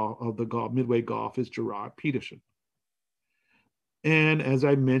presidents of Midway Golf is Gerard Peterson. And as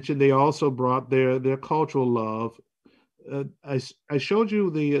I mentioned, they also brought their cultural love. I showed you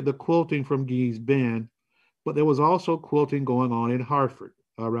the quilting from Gee's Bend, but there was also quilting going on in Hartford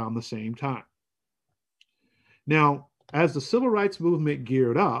around the same time. Now, as the civil rights movement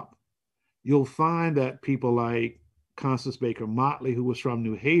geared up, you'll find that people like Constance Baker Motley, who was from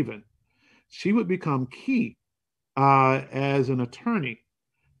New Haven, she would become key as an attorney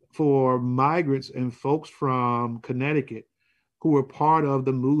for migrants and folks from Connecticut who were part of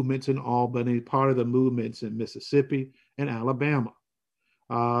the movements in Albany, part of the movements in Mississippi and Alabama.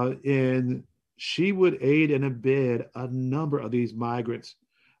 And she would aid and abet a number of these migrants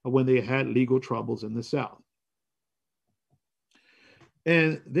when they had legal troubles in the South.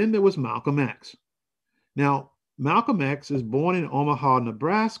 And then there was Malcolm X. Now, Malcolm X is born in Omaha,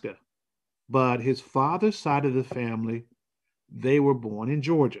 Nebraska, but his father's side of the family, they were born in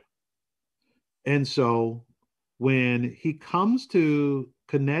Georgia. And so when he comes to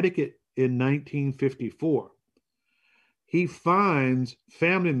Connecticut in 1954, he finds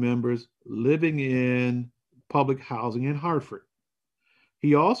family members living in public housing in Hartford.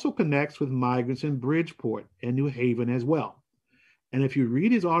 He also connects with migrants in Bridgeport and New Haven as well. And if you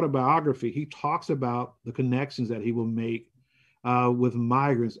read his autobiography, he talks about the connections that he will make with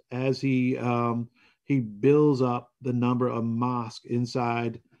migrants as he builds up the number of mosques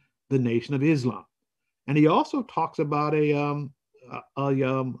inside the Nation of Islam. And he also talks about a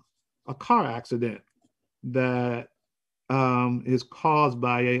car accident that is caused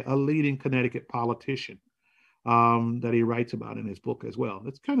by a leading Connecticut politician that he writes about in his book as well.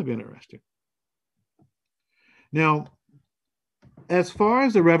 It's kind of interesting. Now, as far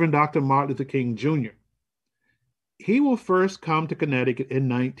as the Reverend Dr. Martin Luther King Jr., he will first come to Connecticut in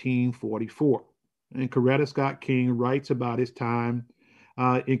 1944. And Coretta Scott King writes about his time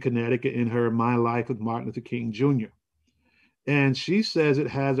in Connecticut in her My Life with Martin Luther King Jr. And she says it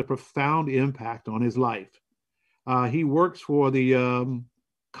has a profound impact on his life. He works for the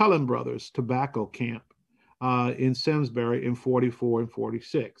Cullen Brothers tobacco camp in Simsbury in 44 and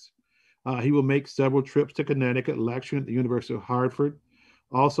 46. He will make several trips to Connecticut, lecturing at the University of Hartford,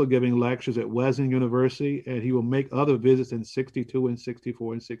 also giving lectures at Wesleyan University, and he will make other visits in 62 and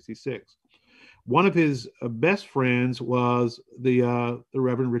 64 and 66. One of his best friends was the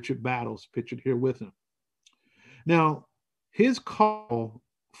Reverend Richard Battles, pictured here with him. Now, his call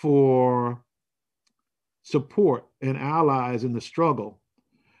for support and allies in the struggle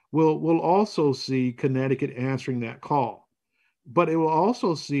will also see Connecticut answering that call. But it will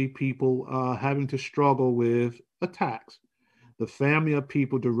also see people having to struggle with attacks. The family of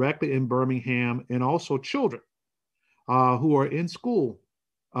people directly in Birmingham, and also children who are in school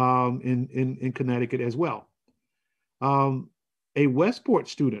in Connecticut as well. A Westport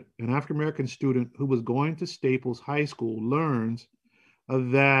student, an African-American student who was going to Staples High School, learns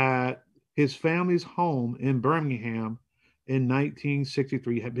that his family's home in Birmingham in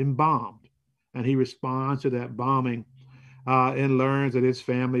 1963 had been bombed. And he responds to that bombing and learns that his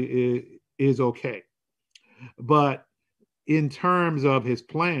family is okay. But in terms of his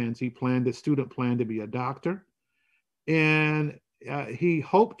plans, the student planned to be a doctor, and he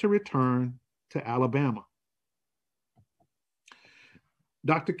hoped to return to Alabama.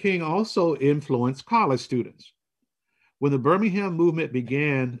 Dr. King also influenced college students. When the Birmingham movement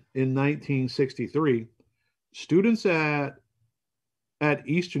began in 1963, students at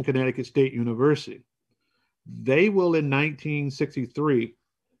Eastern Connecticut State University, they will in 1963,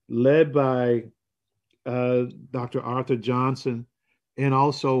 led by Dr. Arthur Johnson and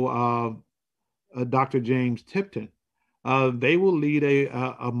also Dr. James Tipton, they will lead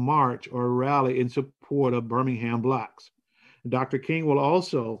a march or a rally in support of Birmingham Blacks. Dr. King will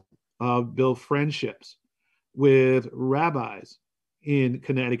also build friendships with rabbis in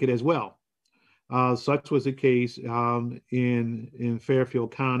Connecticut as well. Such was the case in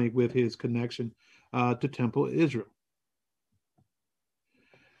Fairfield County with his connection to Temple Israel.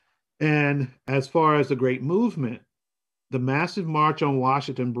 And as far as the Great Movement, the massive March on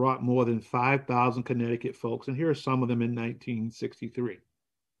Washington brought more than 5,000 Connecticut folks, and here are some of them in 1963.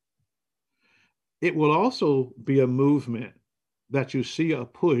 It will also be a movement that you see a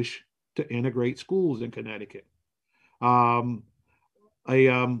push to integrate schools in Connecticut. A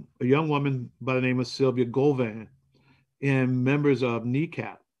young woman by the name of Sylvia Govan and members of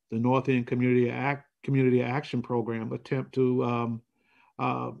NAACP, the North End Community Action Program, attempt to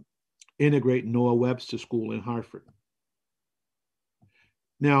integrate Noah Webster School in Hartford.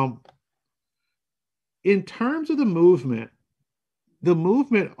 Now, in terms of the movement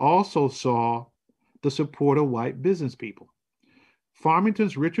also saw the support of white business people.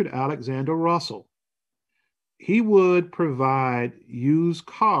 Farmington's Richard Alexander Russell, he would provide used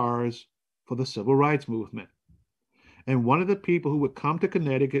cars for the civil rights movement. And one of the people who would come to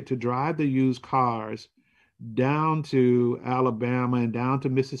Connecticut to drive the used cars down to Alabama and down to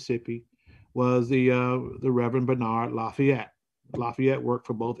Mississippi was the Reverend Bernard Lafayette. Lafayette worked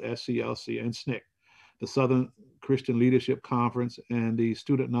for both SCLC and SNCC, the Southern Christian Leadership Conference and the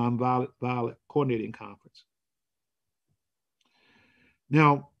Student Nonviolent Coordinating Conference.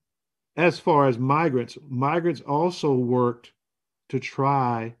 Now, as far as migrants also worked to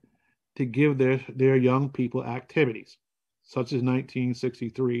try to give their young people activities, such as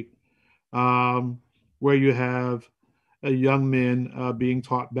 1963, where you have young men being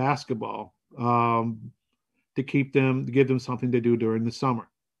taught basketball to give them something to do during the summer.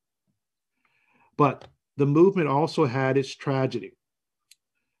 But the movement also had its tragedy.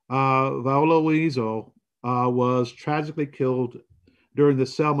 Viola Liuzzo was tragically killed during the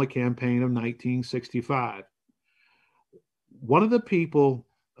Selma campaign of 1965. One of the people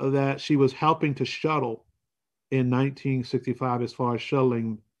that she was helping to shuttle in 1965 as far as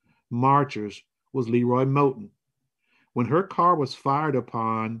shuttling marchers was Leroy Moton. When her car was fired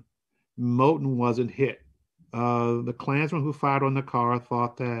upon, Moton wasn't hit. The Klansman who fired on the car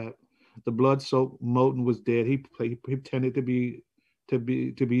thought that the blood-soaked Moton was dead. He pretended to be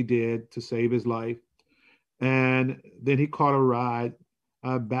dead to save his life, and then he caught a ride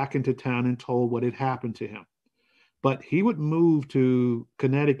back into town and told what had happened to him. But he would move to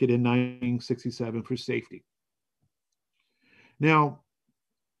Connecticut in 1967 for safety. Now,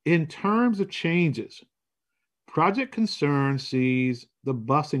 in terms of changes, Project Concern sees the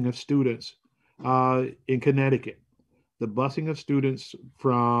busing of students in Connecticut, the busing of students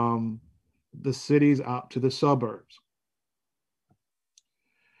from the cities out to the suburbs.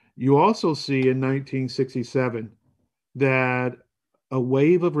 You also see in 1967 that a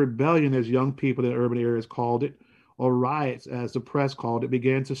wave of rebellion, as young people in urban areas called it, or riots, as the press called it,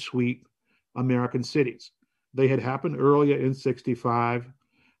 began to sweep American cities. They had happened earlier in 65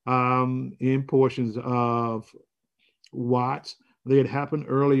 in portions of Watts. They had happened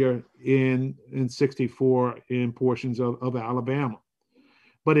earlier in 64 in portions of Alabama.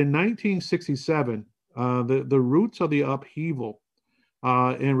 But in 1967, the roots of the upheaval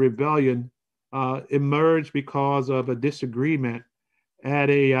and rebellion emerged because of a disagreement at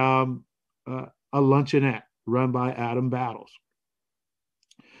a luncheonette run by Adam Battles.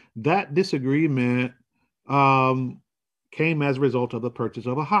 That disagreement came as a result of the purchase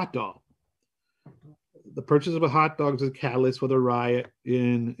of a hot dog. The purchase of a hot dog is a catalyst for the riot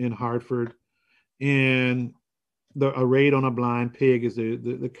in Hartford, and a raid on a blind pig is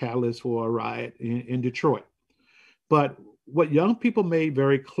the catalyst for a riot in Detroit. But what young people made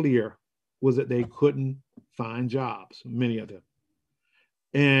very clear was that they couldn't find jobs, many of them.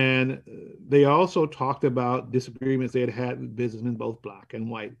 And they also talked about disagreements they had with businessmen, both black and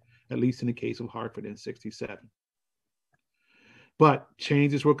white, at least in the case of Hartford in 67. But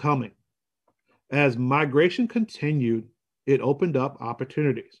changes were coming. As migration continued, it opened up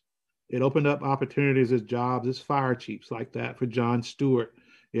opportunities. It opened up opportunities as jobs as fire chiefs, like that for John Stewart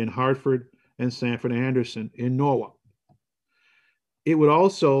in Hartford and Sanford Anderson in Norwalk. It would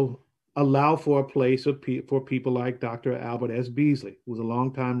also allow for a place for people like Dr. Albert S. Beasley, who was a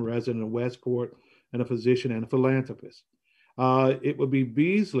longtime resident of Westport and a physician and a philanthropist. It would be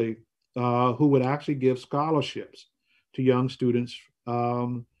Beasley who would actually give scholarships to young students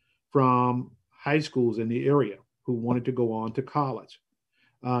from high schools in the area who wanted to go on to college.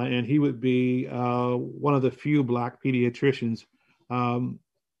 And he would be one of the few Black pediatricians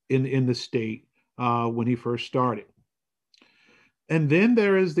in the state when he first started. And then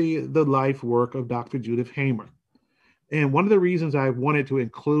there is the life work of Dr. Judith Hamer. And one of the reasons I wanted to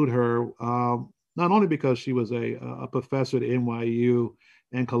include her, not only because she was a professor at NYU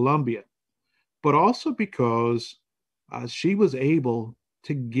and Columbia, but also because she was able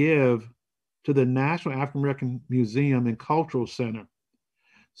to give to the National African American Museum and Cultural Center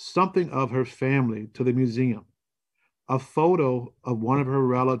something of her family to the museum. A photo of one of her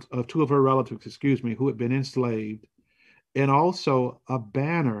relatives, of two of her relatives, who had been enslaved, and also a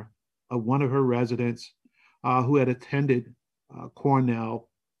banner of one of her residents who had attended Cornell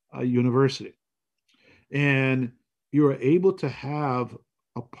University. And you are able to have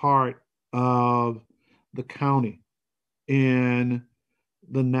a part of the county in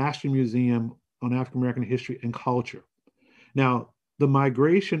the National Museum on African American History and Culture. Now, the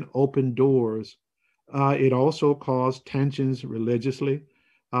migration opened doors. It also caused tensions religiously.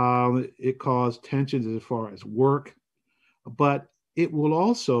 It caused tensions as far as work, but it will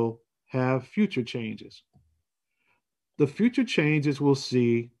also have future changes. The future changes will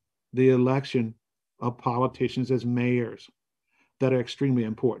see the election of politicians as mayors that are extremely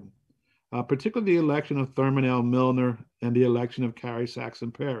important, particularly the election of Thurman L. Milner and the election of Carrie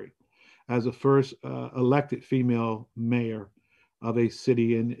Saxon Perry as the first elected female mayor of a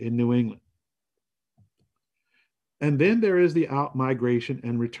city in New England. And then there is the out-migration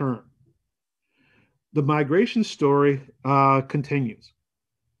and return. The migration story continues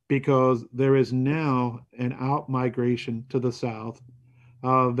because there is now an out-migration to the South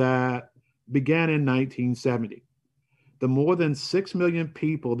that began in 1970. The more than 6 million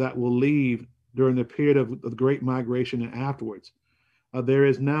people that will leave during the period of the Great Migration and afterwards, there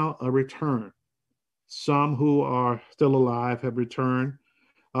is now a return. Some who are still alive have returned.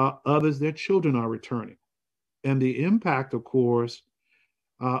 Others, their children are returning. And the impact, of course,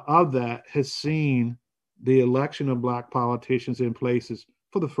 of that has seen the election of Black politicians in places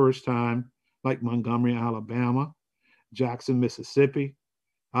for the first time, like Montgomery, Alabama, Jackson, Mississippi,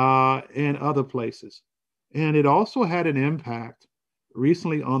 and other places. And it also had an impact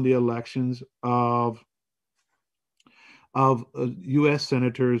recently on the elections of U.S.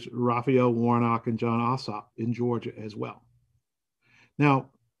 Senators Raphael Warnock and John Ossopp in Georgia as well. Now,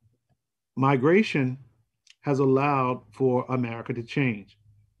 migration has allowed for America to change,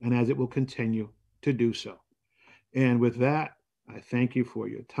 and as it will continue to do so. And with that, I thank you for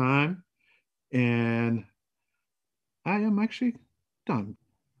your time, and I am actually done.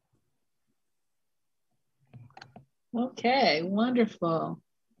 Okay, wonderful.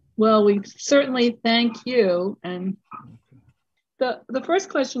 Well, we certainly thank you. And the first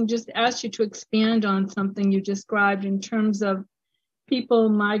question just asked you to expand on something you described in terms of people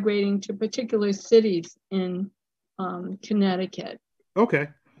migrating to particular cities in Connecticut. Okay.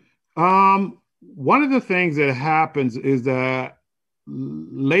 One of the things that happens is that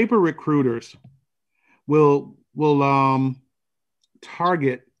labor recruiters will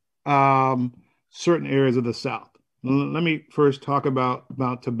target certain areas of the South. Let me first talk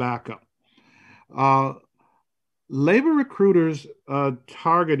about tobacco. Labor recruiters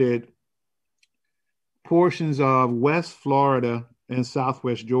targeted portions of West Florida and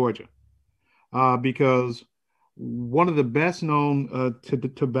Southwest Georgia because one of the best known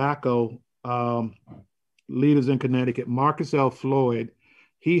tobacco leaders in Connecticut, Marcus L. Floyd,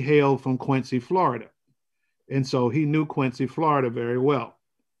 he hailed from Quincy, Florida. And so he knew Quincy, Florida very well.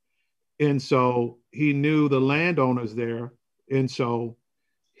 And so he knew the landowners there. And so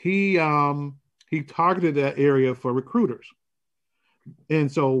he targeted that area for recruiters.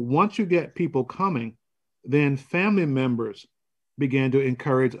 And so once you get people coming, then family members began to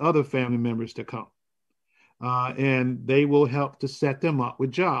encourage other family members to come. And they will help to set them up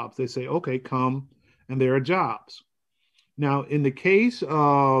with jobs. They say, okay, come, and there are jobs. Now, in the case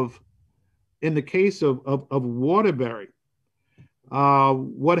of Waterbury,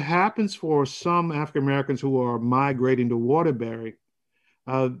 what happens for some African Americans who are migrating to Waterbury,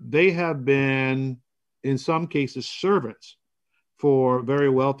 they have been, in some cases, servants for very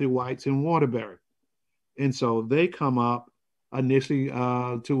wealthy whites in Waterbury. And so they come up initially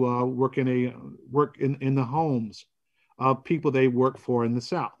to work in the homes of people they work for in the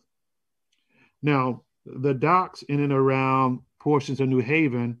South. Now, the docks in and around portions of New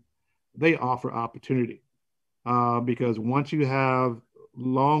Haven they offer opportunity. Because once you have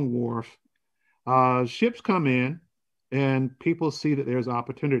Long Wharf, ships come in and people see that there's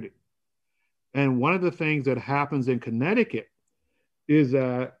opportunity. And one of the things that happens in Connecticut is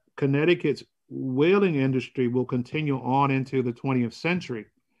that Connecticut's whaling industry will continue on into the 20th century.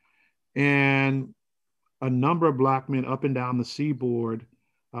 And a number of Black men up and down the seaboard,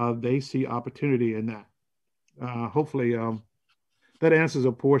 they see opportunity in that. Hopefully that answers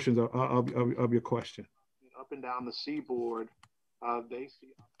a portion of your question. Up and down the seaboard, they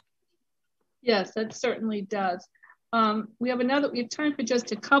see. Yes, that certainly does. We have time for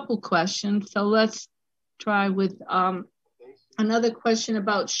just a couple questions. So let's try with another question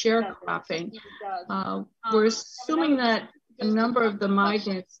about sharecropping. We're assuming that a number of the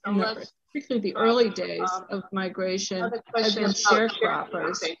migrants, particularly the early days of migration, have been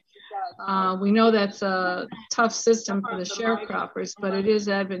sharecroppers. We know that's a tough system for the sharecroppers, but it is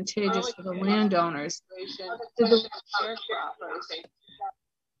advantageous for the landowners. Did the sharecroppers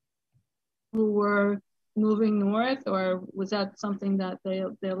who were moving north, or was that something that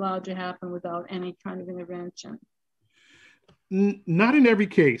they allowed to happen without any kind of intervention? Not in every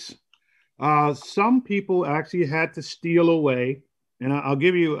case. Some people actually had to steal away, and I'll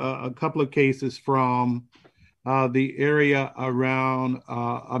give you a couple of cases from the area around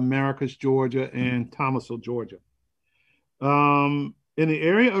Americus, Georgia, and Thomasville, Georgia. In the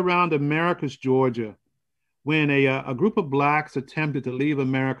area around Americus, Georgia, when a group of Blacks attempted to leave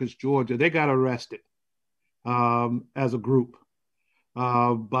Americus, Georgia, they got arrested as a group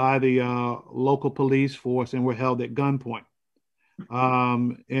by the local police force and were held at gunpoint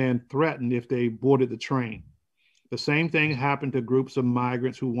and threatened if they boarded the train. The same thing happened to groups of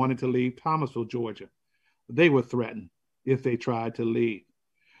migrants who wanted to leave Thomasville, Georgia. They were threatened if they tried to leave.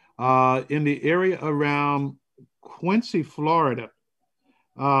 In the area around Quincy, Florida,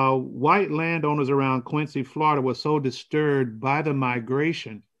 white landowners around Quincy, Florida were so disturbed by the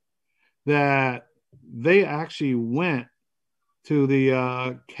migration that they actually went to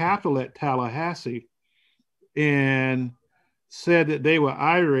the Capitol at Tallahassee and said that they were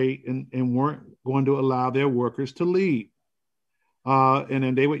irate and weren't going to allow their workers to leave. And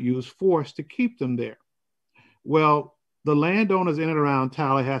then they would use force to keep them there. Well, the landowners in and around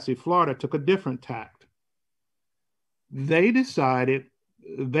Tallahassee, Florida took a different tact. They decided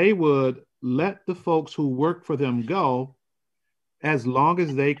they would let the folks who worked for them go as long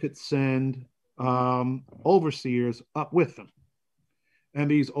as they could send overseers up with them. And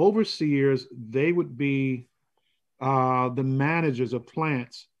these overseers, they would be the managers of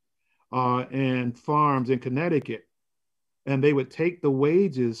plants and farms in Connecticut. And they would take the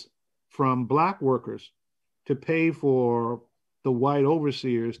wages from Black workers to pay for the white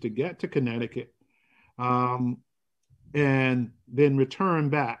overseers to get to Connecticut and then return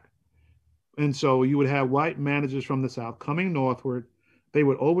back. And so you would have white managers from the South coming northward. They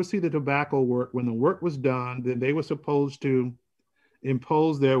would oversee the tobacco work. When the work was done, then they were supposed to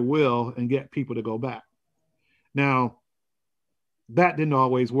impose their will and get people to go back. Now, that didn't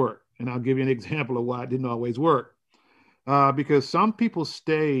always work. And I'll give you an example of why it didn't always work. Because some people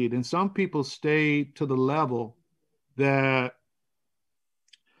stayed, and some people stayed to the level that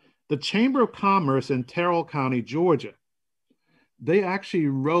the Chamber of Commerce in Terrell County, Georgia, they actually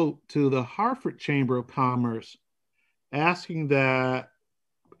wrote to the Hartford Chamber of Commerce asking that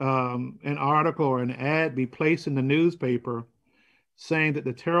an article or an ad be placed in the newspaper saying that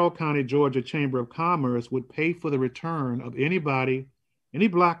the Terrell County, Georgia Chamber of Commerce would pay for the return of anybody, any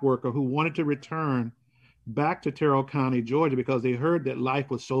Black worker who wanted to return back to Terrell County, Georgia, because they heard that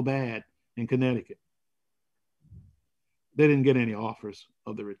life was so bad in Connecticut. They didn't get any offers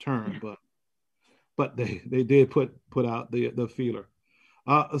of the return, but they did put out the feeler.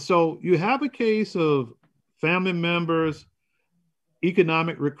 So you have a case of family members,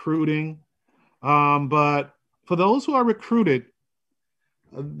 economic recruiting, but for those who are recruited,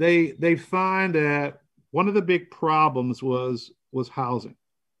 they find that one of the big problems was housing.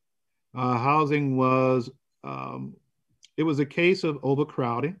 Housing was, it was a case of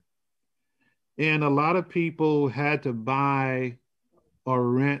overcrowding, and a lot of people had to buy or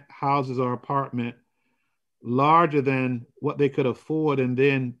rent houses or apartment larger than what they could afford and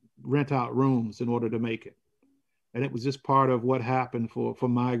then rent out rooms in order to make it. And it was just part of what happened for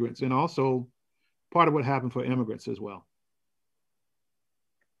migrants, and also part of what happened for immigrants as well.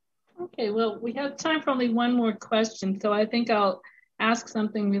 Okay, well, we have time for only one more question, so I think I'll ask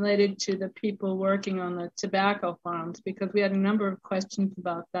something related to the people working on the tobacco farms, because we had a number of questions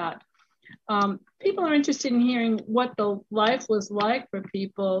about that. People are interested in hearing what the life was like for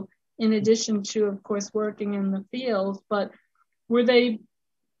people, in addition to, of course, working in the fields, but were they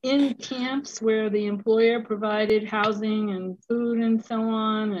in camps where the employer provided housing and food and so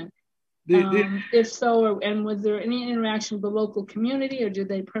on? And if so, and was there any interaction with the local community, or did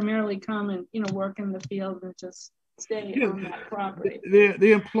they primarily come and work in the field and just stay on that property?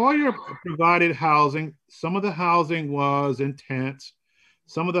 The employer provided housing. Some of the housing was in tents.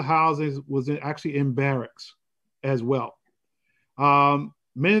 Some of the housing was actually in barracks as well.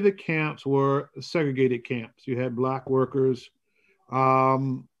 Many of the camps were segregated camps. You had Black workers,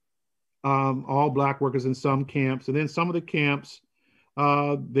 all Black workers in some camps, and then some of the camps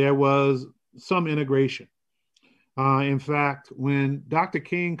there was some integration. In fact, when Dr.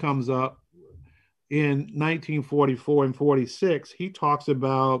 King comes up in 1944 and 46, he talks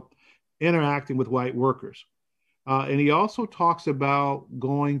about interacting with white workers. And he also talks about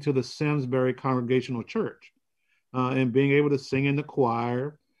going to the Simsbury Congregational Church and being able to sing in the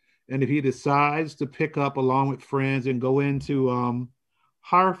choir. And if he decides to pick up along with friends and go into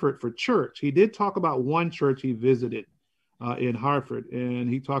Hartford for church, he did talk about one church he visited in Hartford, and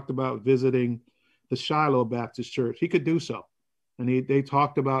he talked about visiting the Shiloh Baptist Church. He could do so. And they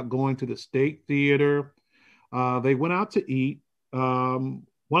talked about going to the State Theater. They went out to eat. One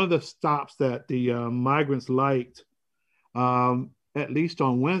of the stops that the migrants liked, at least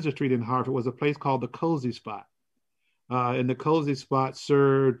on Windsor Street in Hartford, was a place called the Cozy Spot. And the Cozy Spot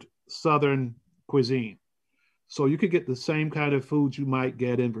served Southern cuisine. So you could get the same kind of food you might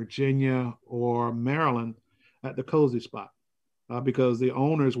get in Virginia or Maryland at the Cozy Spot, because the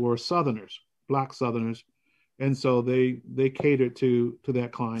owners were Southerners, Black Southerners, and so they catered to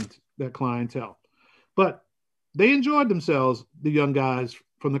that clientele. But they enjoyed themselves, the young guys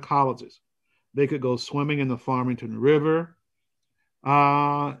from the colleges. They could go swimming in the Farmington River,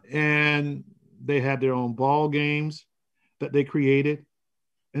 and they had their own ball games that they created,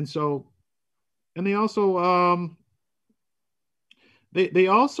 and they also They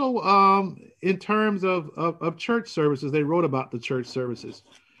also, in terms of church services, they wrote about the church services.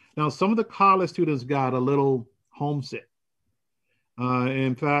 Now, some of the college students got a little homesick.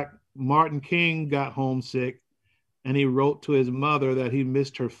 In fact, Martin King got homesick, and he wrote to his mother that he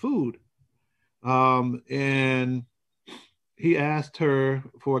missed her food. And he asked her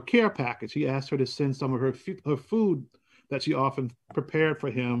for a care package. He asked her to send some of her food that she often prepared for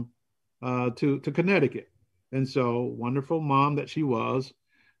him to Connecticut. And so, wonderful mom that she was,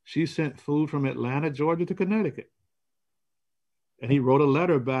 she sent food from Atlanta, Georgia to Connecticut. And he wrote a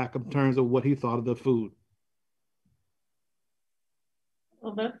letter back in terms of what he thought of the food.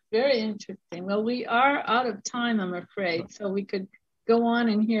 Well, that's very interesting. Well, we are out of time, I'm afraid. So we could go on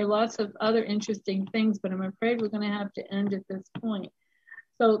and hear lots of other interesting things, but I'm afraid we're going to have to end at this point.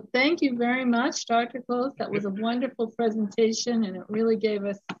 So thank you very much, Dr. Close. That was a wonderful presentation, and it really gave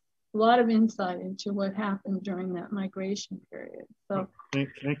us a lot of insight into what happened during that migration period. So thank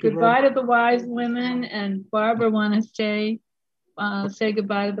you goodbye to the wise women, and Barbara want to say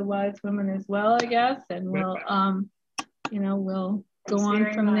goodbye to the wise women as well, I guess, and we'll we'll go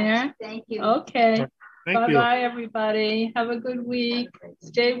on from there. Thank you. Okay. Thank you. Bye-bye, everybody. Have a good week.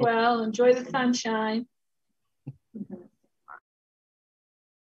 Stay well. Enjoy the sunshine.